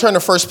interesting note, turn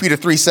to 1 Peter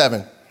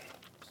 3:7.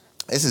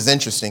 This is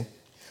interesting.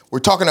 We're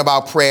talking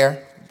about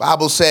prayer.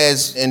 Bible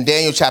says in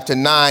Daniel chapter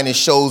 9, it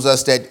shows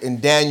us that in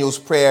Daniel's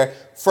prayer,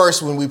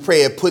 first when we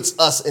pray, it puts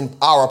us in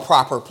our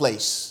proper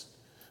place.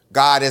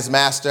 God is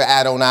Master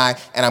Adonai,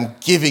 and I'm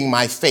giving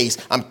my face.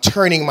 I'm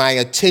turning my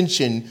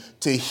attention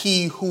to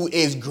he who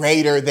is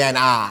greater than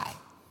I.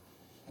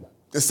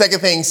 The second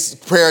thing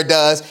prayer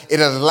does,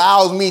 it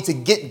allows me to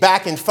get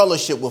back in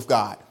fellowship with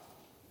God.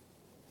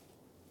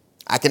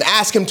 I can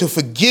ask him to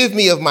forgive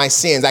me of my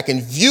sins. I can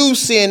view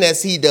sin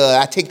as he does.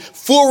 I take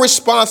full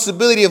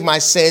responsibility of my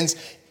sins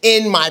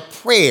in my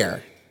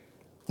prayer.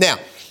 Now,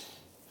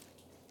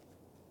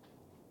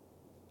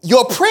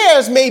 your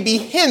prayers may be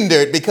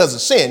hindered because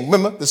of sin.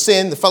 Remember,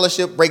 the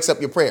fellowship breaks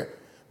up your prayer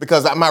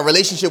because my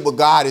relationship with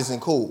God isn't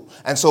cool.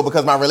 And so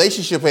because my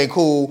relationship ain't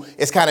cool,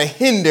 it's kind of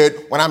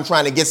hindered when I'm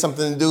trying to get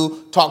something to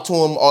do, talk to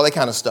him, all that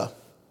kind of stuff.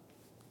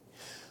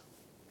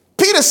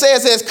 Peter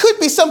says there could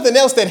be something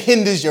else that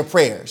hinders your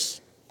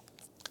prayers.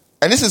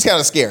 And this is kind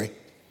of scary.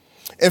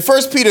 In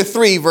 1 Peter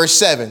 3, verse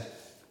 7,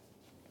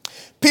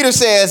 Peter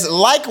says,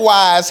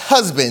 likewise,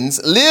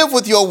 husbands, live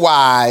with your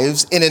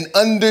wives in an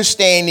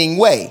understanding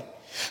way,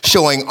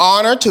 showing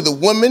honor to the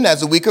woman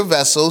as a weaker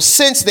vessel,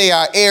 since they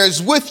are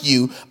heirs with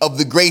you of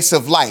the grace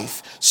of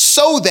life,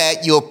 so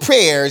that your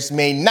prayers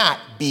may not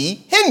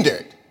be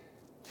hindered.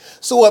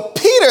 So what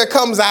Peter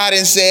comes out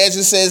and says,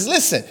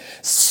 listen,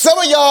 some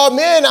of y'all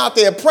men out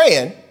there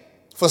praying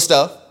for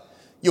stuff,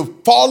 you're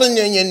falling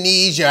on your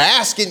knees, you're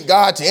asking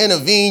God to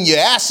intervene, you're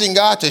asking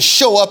God to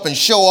show up and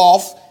show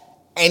off,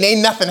 and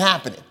ain't nothing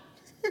happening.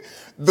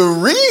 The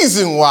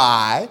reason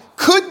why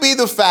could be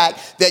the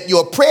fact that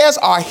your prayers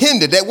are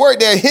hindered. That word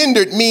there,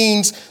 hindered,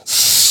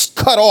 means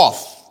cut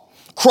off,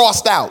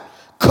 crossed out,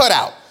 cut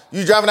out.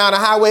 You're driving down the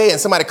highway and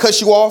somebody cuts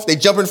you off, they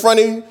jump in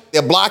front of you,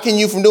 they're blocking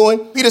you from doing.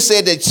 Peter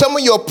said that some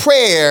of your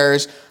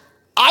prayers,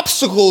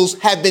 obstacles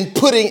have been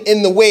putting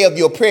in the way of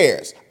your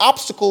prayers.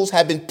 Obstacles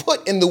have been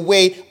put in the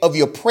way of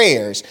your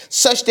prayers,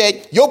 such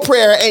that your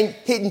prayer ain't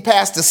hitting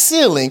past the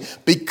ceiling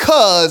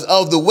because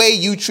of the way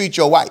you treat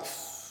your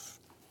wife.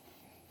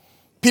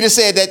 Peter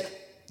said that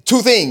two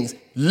things: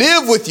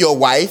 live with your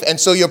wife, and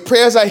so your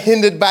prayers are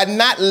hindered by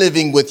not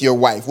living with your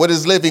wife. What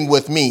does living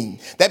with mean?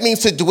 That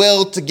means to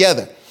dwell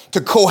together, to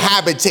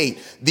cohabitate.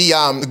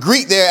 The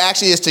Greek there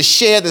actually is to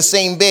share the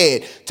same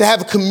bed, to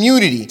have a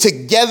community,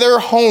 together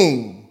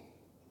home.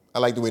 I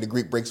like the way the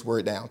Greek breaks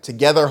word down.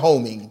 Together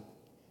homing.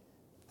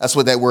 That's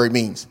what that word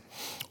means.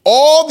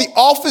 All the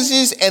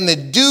offices and the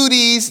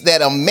duties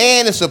that a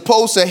man is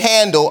supposed to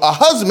handle, a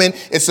husband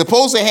is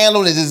supposed to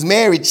handle in his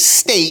marriage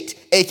state,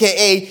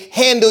 aka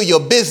handle your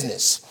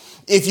business.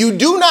 If you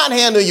do not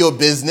handle your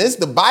business,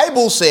 the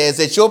Bible says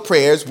that your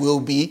prayers will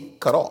be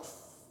cut off,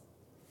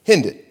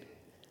 hindered.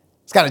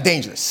 It's kind of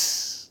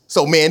dangerous.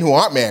 So men who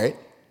aren't married,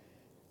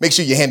 make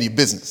sure you handle your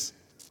business.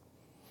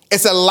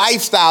 It's a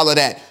lifestyle of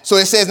that. So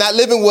it says not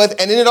living with,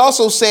 and then it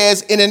also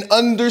says in an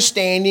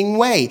understanding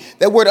way.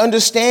 That word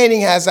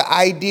understanding has an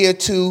idea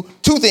to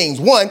two things.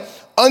 One,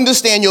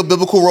 understand your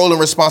biblical role and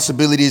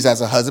responsibilities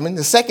as a husband.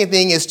 The second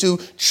thing is to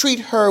treat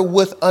her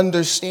with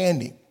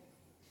understanding.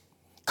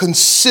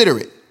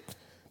 Considerate.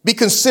 Be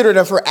considerate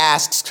of her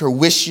asks, her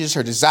wishes,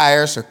 her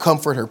desires, her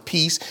comfort, her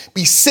peace.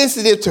 Be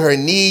sensitive to her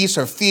needs,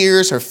 her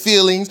fears, her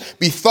feelings.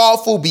 Be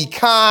thoughtful, be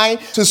kind,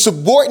 to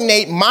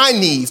subordinate my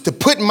needs, to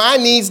put my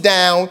needs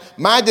down,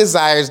 my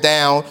desires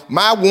down,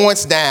 my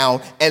wants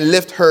down, and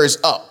lift hers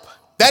up.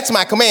 That's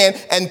my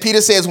command. And Peter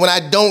says, when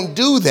I don't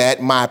do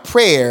that, my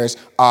prayers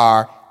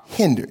are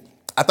hindered.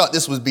 I thought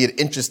this would be an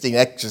interesting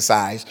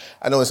exercise.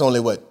 I know it's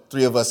only,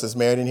 three of us is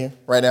married in here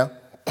right now?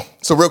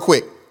 So real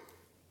quick.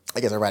 I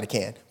guess I really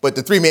can. But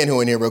the three men who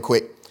are in here real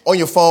quick, on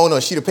your phone or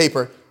a sheet of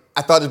paper,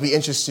 I thought it'd be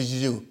interesting to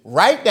do.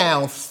 Write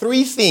down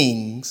three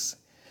things,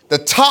 the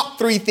top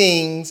three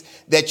things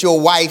that your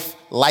wife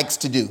likes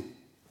to do.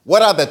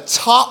 What are the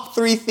top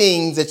three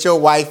things that your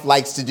wife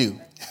likes to do?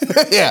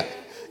 Yeah,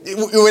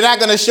 we're not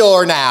going to show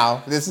her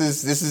now. This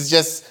is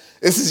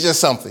just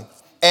something.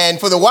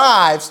 And for the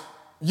wives,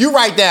 you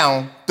write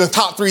down the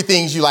top three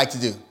things you like to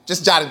do.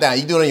 Just jot it down.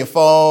 You do it on your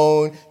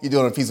phone. You do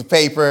it on a piece of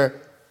paper.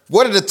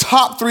 What are the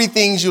top three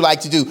things you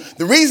like to do?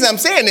 The reason I'm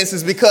saying this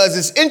is because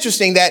it's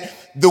interesting that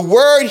the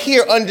word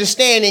here,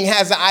 understanding,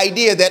 has the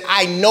idea that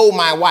I know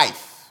my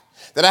wife,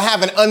 that I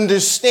have an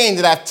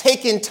understanding, that I've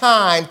taken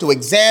time to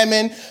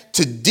examine,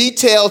 to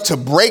detail, to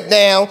break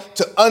down,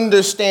 to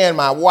understand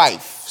my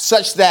wife,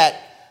 such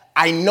that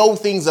I know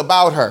things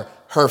about her,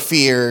 her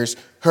fears,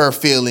 her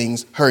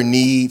feelings, her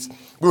needs.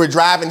 We were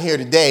driving here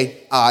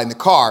today in the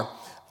car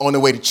on the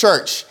way to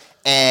church,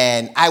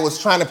 and I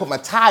was trying to put my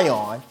tie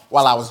on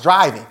while I was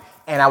driving.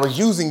 And I was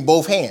using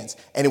both hands,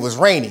 and it was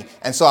raining.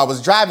 And so I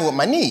was driving with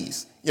my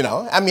knees.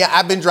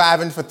 I've been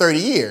driving for 30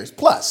 years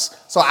plus.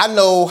 So I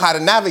know how to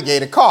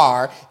navigate a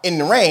car in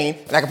the rain,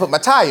 and I can put my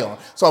tie on.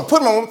 So I'm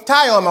putting my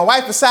tie on. My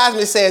wife beside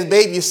me says,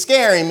 babe, you're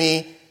scaring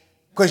me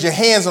because your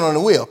hands are on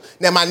the wheel.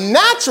 Now, my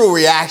natural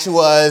reaction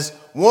was,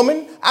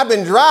 woman, I've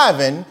been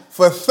driving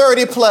for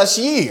 30 plus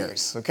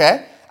years,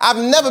 okay? I've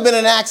never been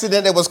in an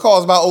accident that was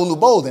caused by Olu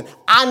Bolden.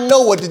 I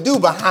know what to do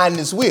behind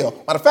this wheel.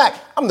 Matter of fact,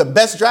 I'm the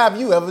best driver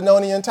you ever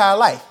known in your entire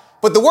life.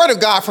 But the word of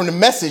God from the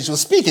message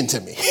was speaking to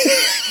me.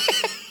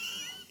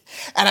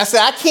 And I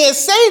said, I can't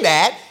say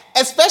that,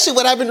 especially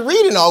what I've been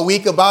reading all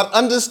week about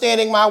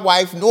understanding my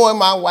wife, knowing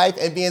my wife,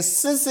 and being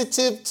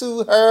sensitive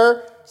to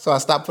her. So I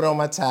stopped putting on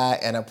my tie,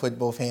 and I put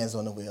both hands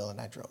on the wheel,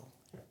 and I drove.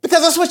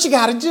 Because that's what you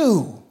got to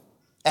do.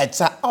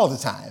 All the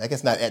time. I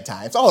guess not at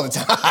times, all the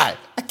time.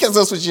 I guess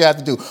that's what you have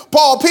to do.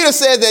 Peter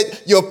said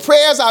that your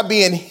prayers are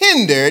being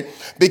hindered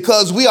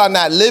because we are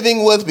not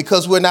living with,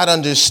 because we're not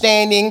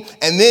understanding.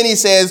 And then he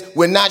says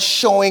we're not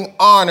showing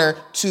honor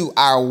to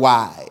our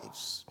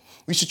wives.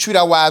 We should treat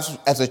our wives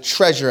as a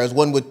treasure, as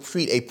one would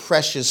treat a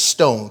precious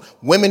stone.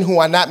 Women who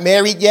are not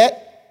married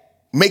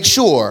yet, make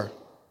sure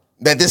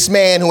that this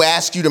man who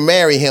asked you to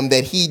marry him,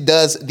 that he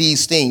does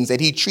these things,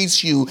 that he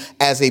treats you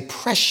as a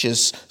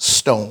precious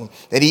stone,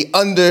 that he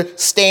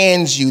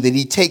understands you, that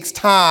he takes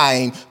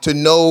time to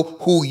know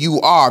who you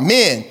are.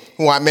 Men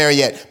who aren't married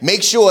yet,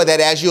 make sure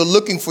that as you're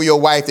looking for your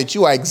wife, that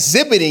you are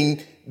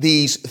exhibiting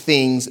these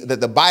things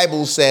that the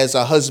Bible says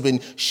a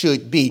husband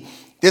should be.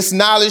 This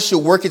knowledge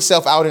should work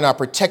itself out in our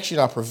protection,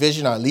 our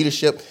provision, our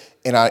leadership,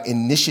 in our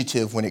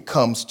initiative when it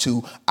comes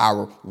to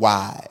our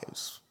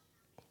wives.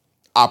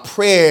 Our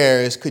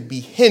prayers could be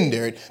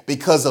hindered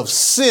because of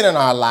sin in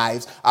our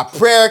lives. Our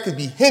prayer could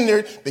be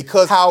hindered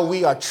because how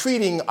we are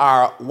treating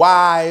our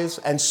wives.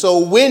 And so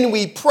when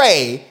we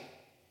pray,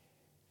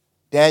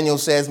 Daniel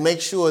says,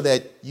 make sure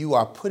that you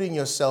are putting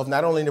yourself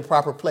not only in the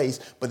proper place,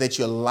 but that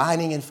you're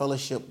aligning in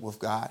fellowship with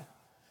God.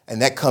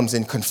 And that comes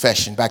in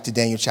confession. Back to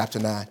Daniel chapter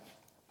 9.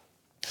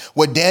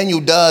 What Daniel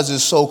does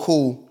is so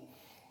cool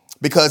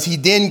because he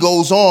then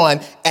goes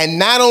on and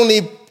not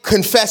only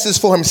confesses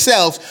for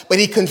himself, but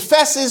he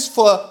confesses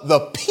for the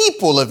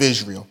people of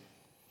Israel.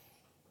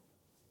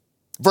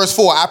 Verse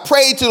 4, I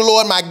prayed to the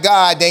Lord my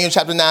God, Daniel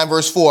chapter 9,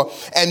 verse 4,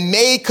 and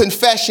made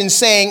confession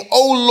saying,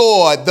 O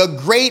Lord, the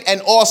great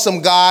and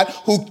awesome God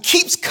who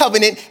keeps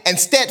covenant and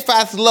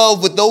steadfast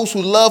love with those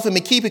who love him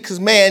and keep his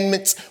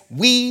commandments,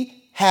 we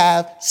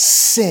have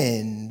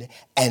sinned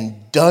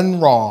and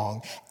done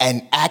wrong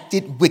and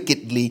acted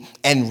wickedly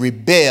and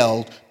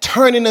rebelled,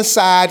 turning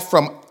aside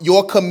from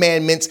your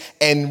commandments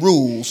and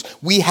rules.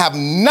 We have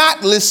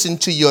not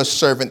listened to your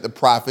servant, the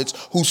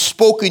prophets, who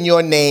spoke in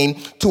your name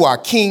to our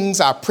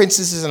kings, our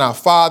princesses, and our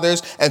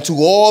fathers, and to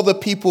all the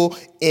people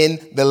in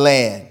the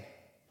land.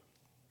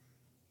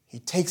 He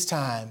takes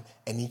time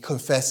and he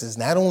confesses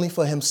not only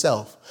for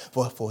himself,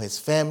 but for his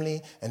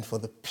family and for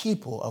the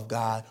people of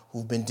God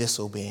who've been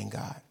disobeying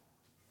God.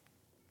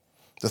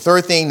 The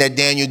third thing that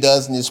Daniel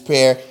does in his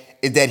prayer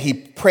is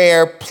that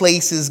prayer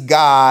places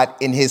God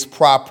in his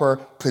proper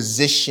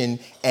position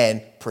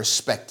and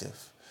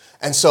perspective.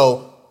 And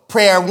so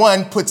prayer,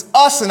 one, puts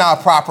us in our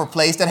proper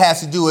place. That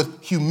has to do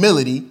with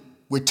humility.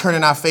 We're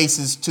turning our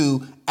faces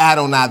to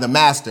Adonai, the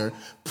master.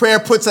 Prayer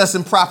puts us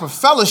in proper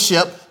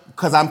fellowship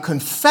because I'm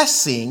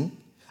confessing,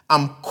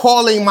 I'm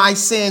calling my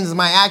sins,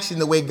 my action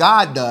the way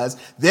God does,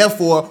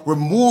 therefore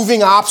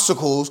removing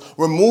obstacles,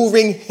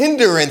 removing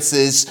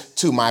hindrances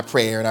to my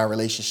prayer and our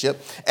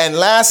relationship. And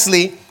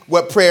lastly,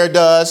 what prayer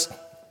does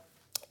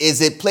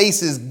is it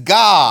places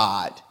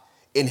God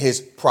in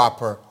his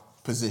proper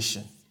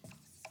position.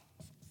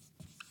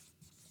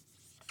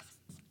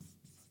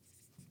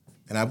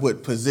 And I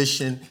put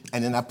position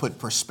and then I put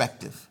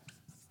perspective.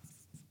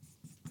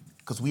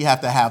 Because we have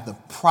to have the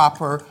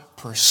proper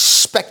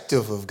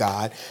perspective of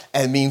God.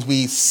 And it means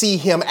we see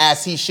him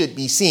as he should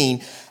be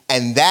seen.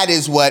 And that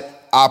is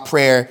what our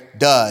prayer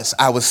does.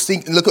 I was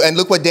thinking,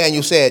 look what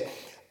Daniel said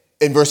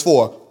in verse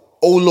 4.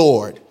 O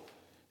Lord,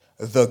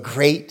 the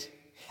great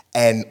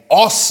and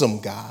awesome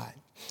God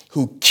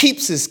who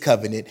keeps his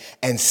covenant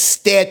and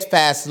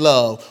steadfast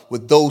love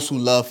with those who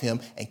love him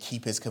and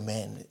keep his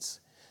commandments.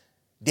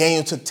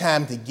 Daniel took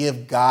time to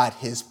give God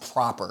his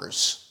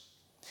propers.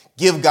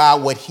 Give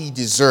God what he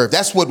deserved.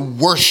 That's what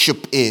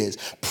worship is.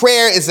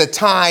 Prayer is a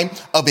time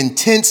of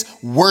intense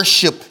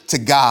worship to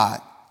God.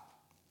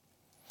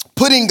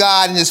 Putting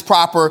God in his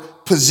proper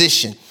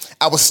position.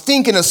 I was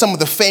thinking of some of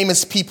the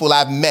famous people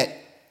I've met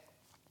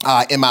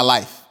in my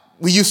life.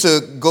 We used to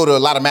go to a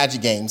lot of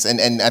Magic games,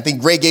 and I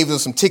think Ray gave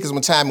us some tickets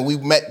one time, and we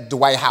met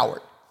Dwight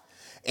Howard.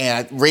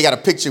 And Ray got a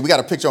picture. We got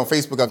a picture on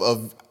Facebook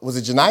of was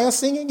it Janiyah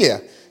singing? Yeah.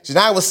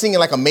 Janiyah was singing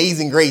like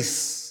Amazing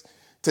Grace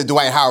to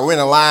Dwight Howard. We're in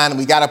a line, and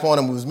we got up on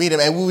him, we was meeting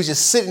him, and we was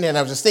just sitting there, and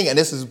I was just thinking, and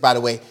this is, by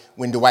the way,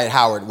 when Dwight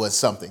Howard was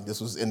something. This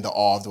was in the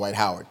awe of Dwight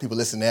Howard. People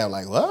listening there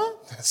like,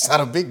 what? That's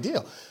not a big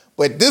deal.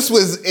 But this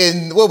was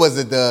in, what was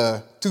it,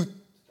 the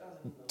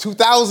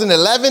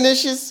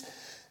 2011-ishes?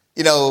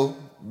 You know,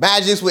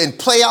 Magic's were in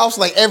playoffs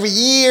like every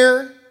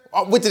year,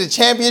 went to the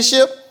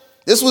championship.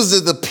 This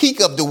was the peak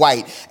of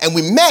Dwight. And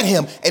we met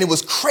him, and it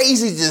was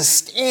crazy to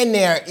just stand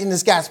there in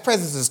this guy's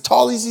presence, as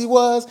tall as he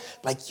was.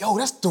 Like, yo,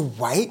 that's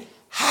Dwight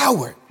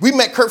Howard. We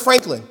met Kirk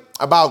Franklin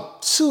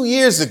about 2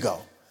 years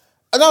ago.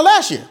 No,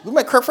 last year. We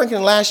met Kirk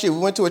Franklin last year. We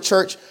went to a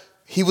church.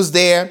 He was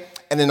there.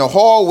 And in the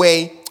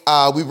hallway,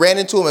 we ran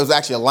into him. It was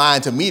actually a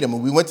line to meet him.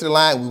 And we went to the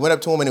line. We went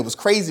up to him, and it was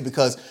crazy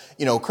because,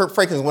 you know, Kirk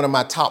Franklin is one of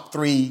my top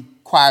 3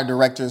 choir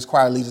directors,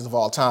 choir leaders of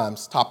all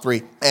times, top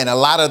 3. And a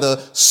lot of the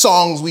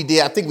songs we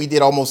did, I think we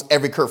did almost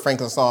every Kirk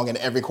Franklin song in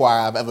every choir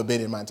I've ever been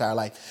in my entire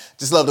life.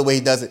 Just love the way he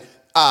does it.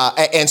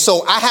 And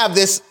so I have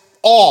this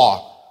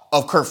awe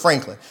of Kirk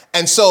Franklin.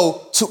 And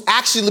so to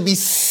actually be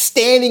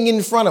standing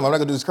in front of him, I'm not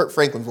going to do this Kirk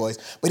Franklin voice,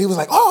 but he was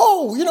like,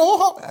 oh, you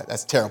know,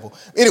 that's terrible.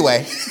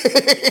 Anyway.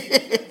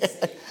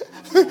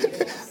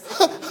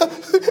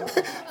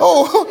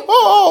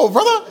 oh,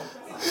 brother.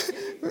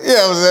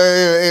 Yeah,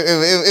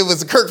 it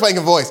was a Kirk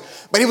Franklin voice.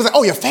 But he was like,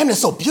 oh, your family's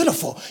so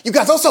beautiful. You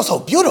guys are so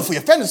beautiful.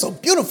 Your family's so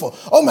beautiful.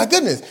 Oh, my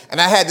goodness. And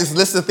I had this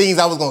list of things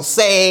I was going to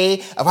say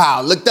of how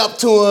I looked up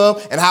to him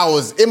and how I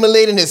was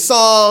emulating his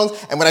songs.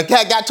 And when I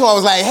got to him, I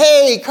was like,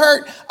 hey,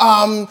 Kurt,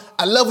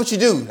 I love what you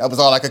do. That was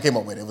all I could come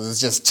up with. It was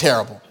just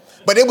terrible.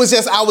 But it was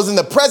just, I was in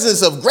the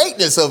presence of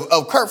greatness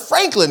of Kirk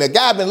Franklin, a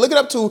guy I've been looking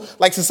up to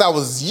like since I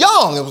was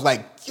young. It was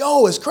like,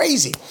 yo, it's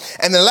crazy.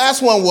 And the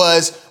last one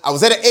was, I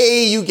was at an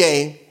AAU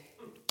game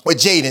with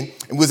Jaden,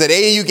 and we was at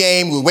AAU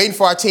game. We were waiting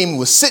for our team. We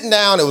were sitting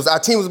down. Our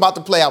team was about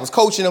to play. I was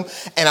coaching them,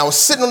 and I was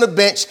sitting on the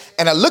bench,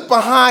 and I looked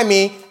behind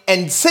me,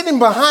 And sitting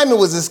behind me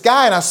was this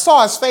guy, and I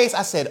saw his face.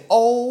 I said,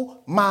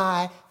 oh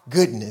my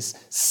goodness.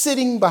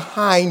 Sitting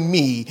behind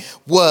me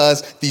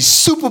was the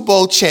Super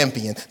Bowl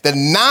champion, the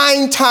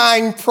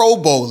 9-time Pro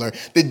Bowler,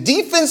 the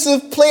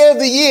Defensive Player of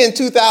the Year in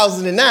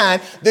 2009,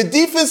 the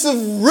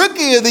Defensive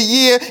Rookie of the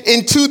Year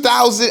in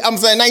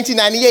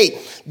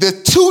 1998. The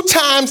 2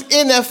 times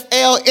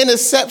NFL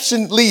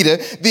interception leader,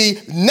 the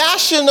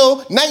national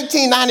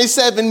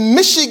 1997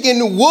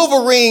 Michigan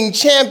Wolverine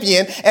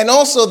champion, and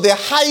also the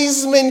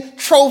Heisman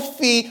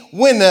Trophy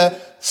winner,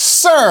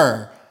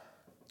 Sir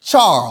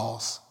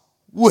Charles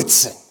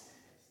Woodson.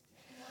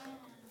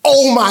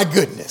 Oh my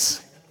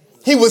goodness.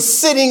 He was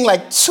sitting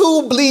like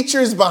 2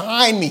 bleachers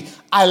behind me.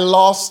 I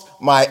lost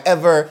my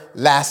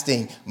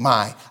everlasting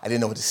mind. I didn't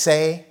know what to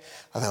say.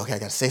 I was like, okay, I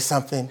got to say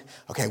something.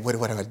 Okay, what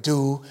do I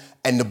do?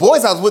 And the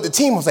boys I was with, the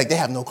team, was like, they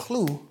have no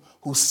clue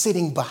who's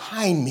sitting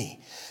behind me.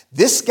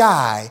 This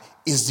guy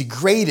is the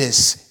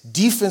greatest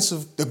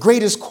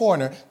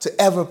corner to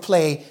ever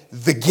play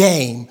the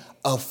game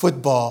of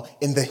football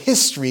in the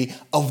history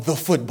of the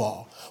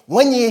football.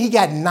 One year, he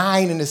got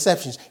 9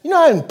 interceptions. You know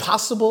how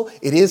impossible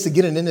it is to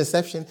get an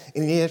interception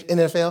in the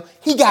NFL?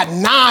 He got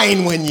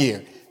 9 one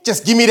year.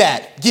 Just give me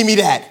that, give me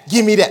that,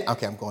 give me that.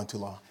 Okay, I'm going too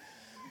long.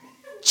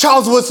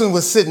 Charles Woodson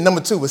was sitting,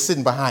 number 2 was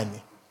sitting behind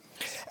me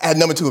at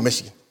number 2 in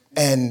Michigan.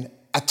 And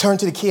I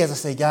turned to the kids, I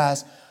say,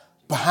 guys,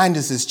 behind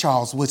us is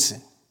Charles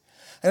Woodson.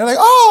 And they're like,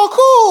 oh,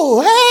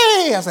 cool,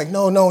 hey. I was like,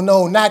 no,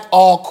 not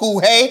all cool,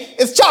 hey.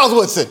 It's Charles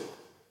Woodson.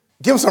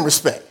 Give him some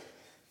respect.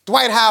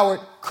 Dwight Howard,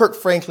 Kirk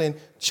Franklin,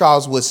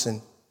 Charles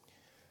Woodson.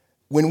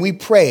 When we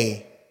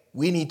pray,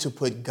 we need to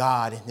put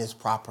God in his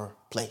proper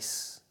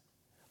place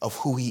of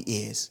who he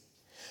is.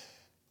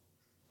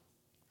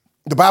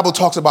 The Bible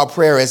talks about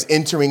prayer as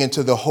entering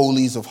into the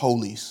holies of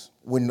holies.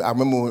 I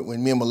remember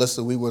when me and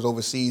Melissa, we was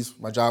overseas,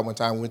 my job one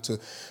time, we went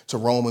to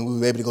Rome, and we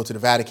were able to go to the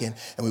Vatican,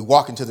 and we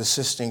walked into the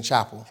Sistine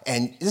Chapel.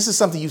 And this is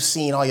something you've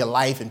seen all your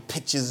life in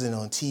pictures and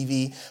on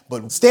TV,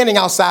 but standing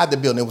outside the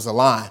building, there was a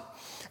line.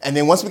 And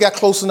then once we got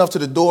close enough to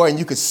the door and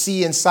you could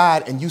see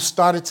inside, and you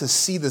started to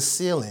see the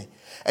ceiling,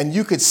 and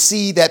you could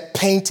see that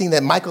painting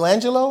that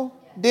Michelangelo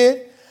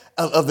did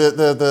of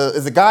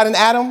is the God in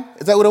Adam?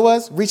 Is that what it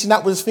was? Reaching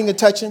out with his finger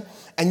touching.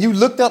 And you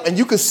looked up and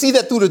you could see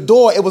that through the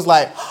door. It was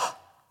like,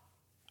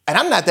 and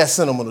I'm not that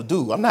sentimental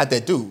dude. I'm not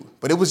that dude.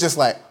 But it was just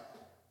like,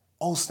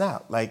 oh,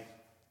 snap. Like,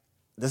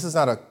 this is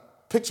not a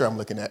picture I'm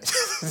looking at.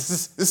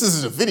 This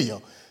is a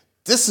video.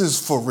 This is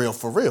for real,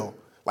 for real.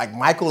 Like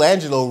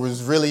Michelangelo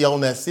was really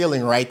on that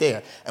ceiling right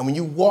there. And when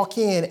you walk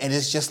in and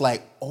it's just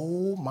like,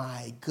 oh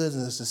my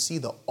goodness, to see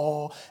the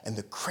awe and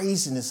the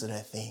craziness of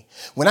that thing.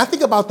 When I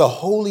think about the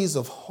holies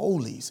of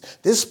holies,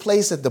 this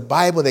place at the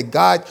Bible that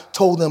God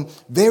told them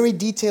very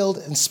detailed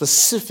and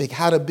specific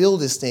how to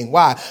build this thing.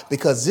 Why?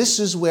 Because this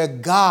is where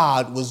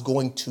God was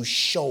going to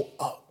show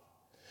up.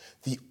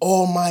 The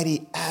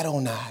Almighty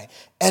Adonai,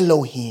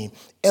 Elohim,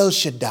 El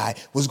Shaddai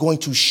was going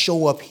to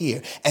show up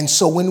here. And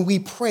so when we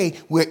pray,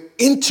 we're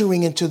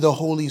entering into the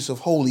holies of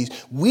holies.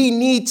 We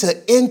need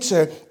to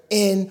enter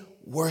in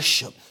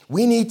worship.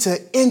 We need to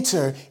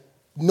enter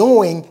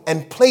knowing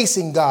and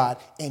placing God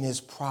in his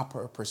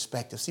proper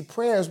perspective. See,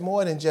 prayer is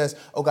more than just,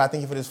 oh God,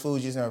 thank you for this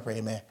food. Jesus, never pray,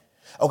 amen.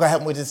 Oh God,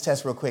 help me with this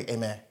test real quick,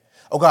 amen.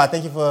 Oh God,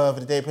 thank you for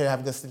the day, pray,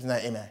 have a good sleep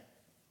tonight, amen.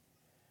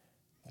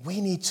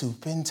 We need to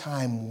spend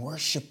time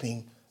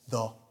worshiping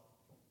the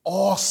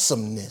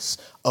awesomeness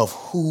of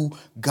who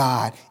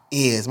God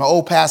is. My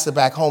old pastor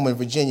back home in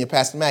Virginia,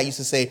 Pastor Matt, used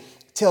to say,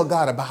 tell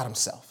God about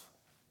himself.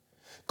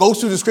 Go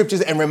through the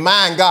scriptures and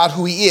remind God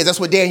who he is.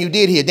 That's what Daniel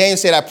did here. Daniel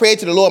said, I prayed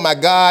to the Lord my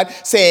God,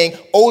 saying,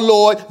 O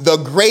Lord, the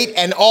great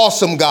and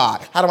awesome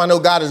God. How do I know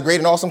God is great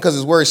and awesome? Because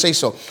his words say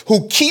so.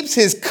 Who keeps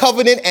his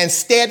covenant and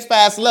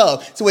steadfast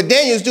love. So what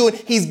Daniel's doing,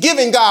 he's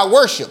giving God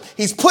worship.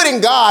 He's putting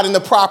God in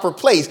the proper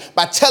place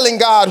by telling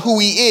God who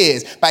he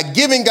is, by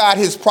giving God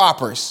his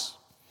propers.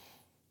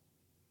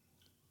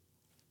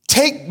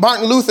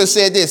 Martin Luther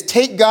said this,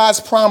 take God's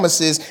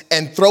promises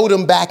and throw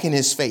them back in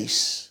his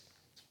face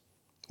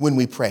when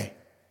we pray.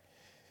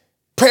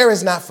 Prayer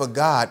is not for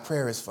God,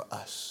 prayer is for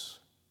us.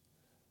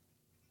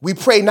 We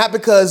pray not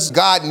because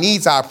God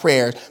needs our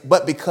prayers,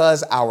 but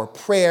because our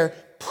prayer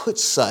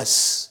puts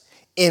us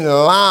in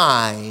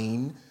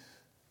line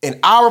in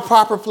our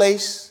proper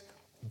place,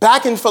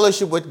 back in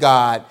fellowship with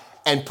God,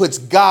 and puts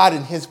God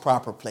in his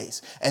proper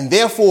place. And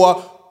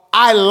therefore,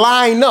 I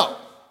line up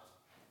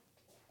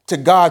to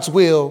God's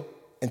will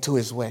and to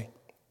his way.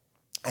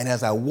 And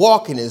as I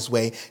walk in his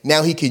way,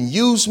 now he can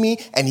use me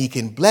and he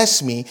can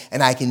bless me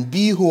and I can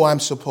be who I'm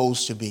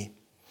supposed to be.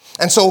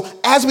 And so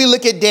as we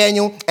look at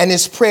Daniel and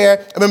his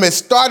prayer, remember it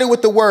started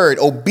with the word,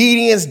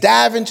 obedience,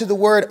 dive into the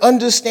word,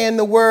 understand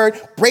the word,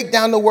 break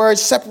down the word,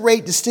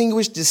 separate,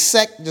 distinguish,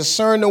 dissect,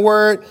 discern the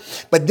word.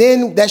 But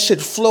then that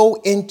should flow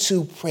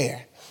into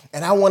prayer.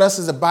 And I want us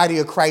as a body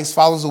of Christ,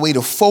 followers of the way,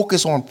 to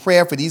focus on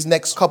prayer for these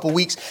next couple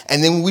weeks.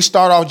 And then when we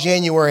start off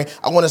January,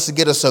 I want us to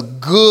get us a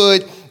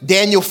good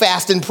Daniel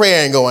fasting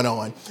praying going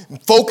on.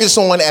 Focus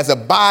on, as a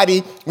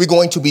body, we're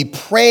going to be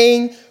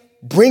praying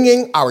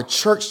bringing our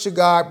church to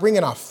God,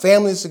 bringing our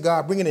families to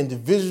God, bringing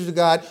individuals to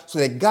God so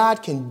that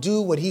God can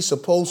do what he's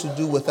supposed to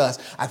do with us.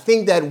 I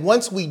think that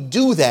once we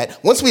do that,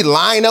 once we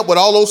line up with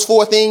all those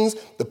four things,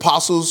 the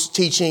apostles'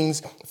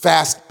 teachings,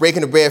 fast,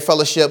 breaking the bread,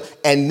 fellowship,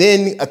 and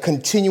then a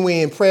continuing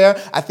in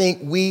prayer, I think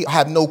we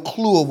have no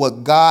clue of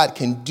what God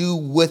can do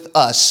with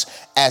us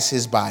as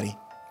his body.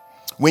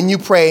 When you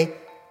pray,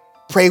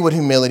 pray with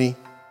humility,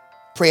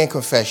 pray in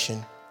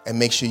confession, and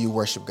make sure you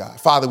worship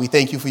God. Father, we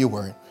thank you for your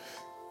word.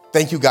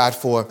 Thank you, God,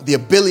 for the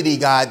ability,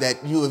 God,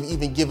 that you have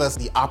even given us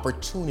the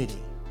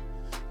opportunity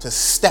to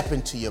step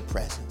into your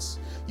presence.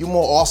 You're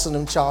more awesome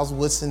than Charles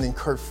Woodson and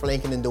Kurt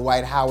Franklin and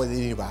Dwight Howard than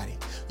anybody.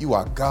 You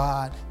are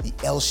God, the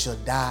El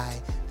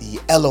Shaddai, the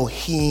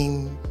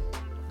Elohim,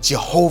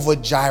 Jehovah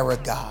Jireh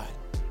God.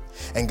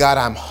 And God,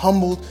 I'm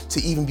humbled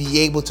to even be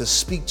able to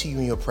speak to you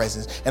in your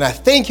presence. And I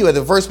thank you,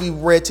 the verse we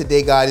read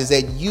today, God, is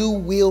that you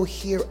will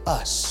hear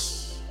us.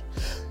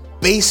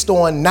 Based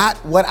on not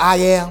what I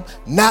am,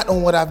 not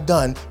on what I've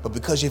done, but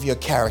because of your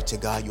character,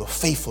 God, your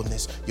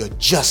faithfulness, your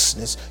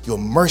justness, your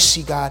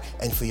mercy, God,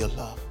 and for your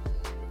love.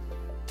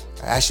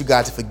 I ask you,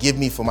 God, to forgive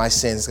me for my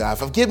sins, God.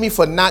 Forgive me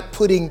for not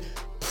putting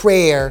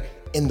prayer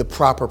in the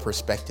proper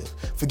perspective.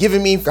 Forgive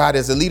me, God,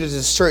 as a leader of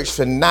this church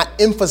for not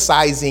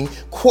emphasizing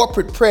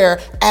corporate prayer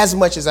as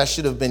much as I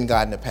should have been,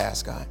 God, in the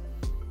past, God.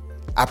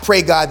 I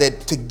pray, God,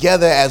 that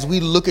together as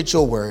we look at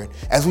your word,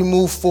 as we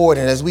move forward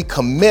and as we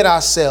commit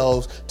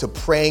ourselves to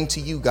praying to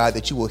you, God,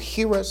 that you will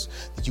hear us,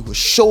 that you will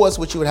show us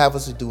what you would have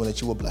us to do, and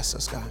that you will bless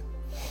us, God.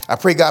 I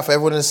pray, God, for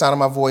everyone in the sound of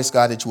my voice,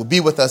 God, that you will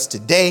be with us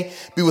today,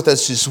 be with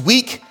us this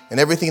week, and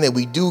everything that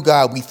we do,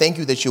 God. We thank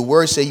you that your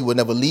word say you will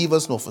never leave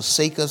us nor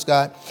forsake us,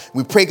 God.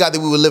 We pray, God, that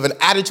we will live an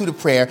attitude of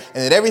prayer,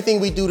 and that everything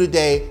we do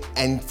today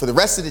and for the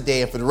rest of the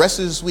day and for the rest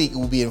of this week, it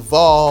will be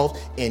involved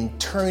in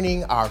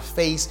turning our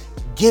face,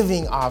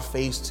 giving our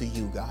face to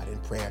you, God, in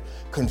prayer,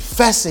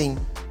 confessing,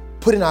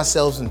 putting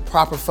ourselves in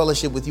proper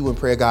fellowship with you in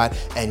prayer, God,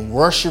 and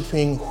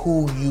worshiping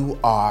who you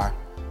are.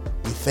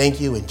 We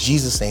thank you. In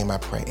Jesus' name I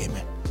pray.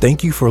 Amen.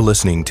 Thank you for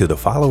listening to the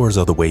Followers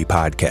of the Way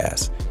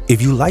podcast.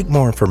 If you like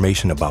more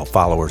information about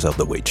Followers of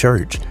the Way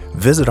Church,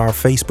 visit our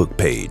Facebook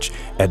page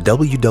at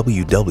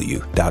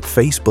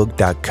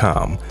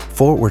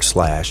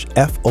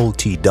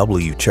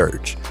www.facebook.com/FOTW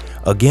Church.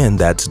 Again,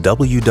 that's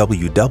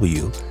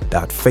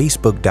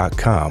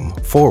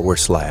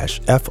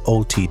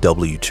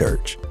www.facebook.com/FOTW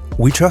Church.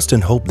 We trust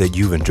and hope that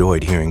you've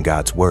enjoyed hearing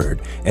God's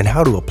word and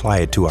how to apply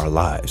it to our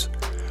lives.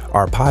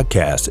 Our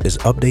podcast is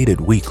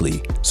updated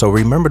weekly, so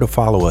remember to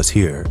follow us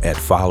here at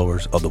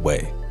Followers of the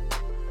Way.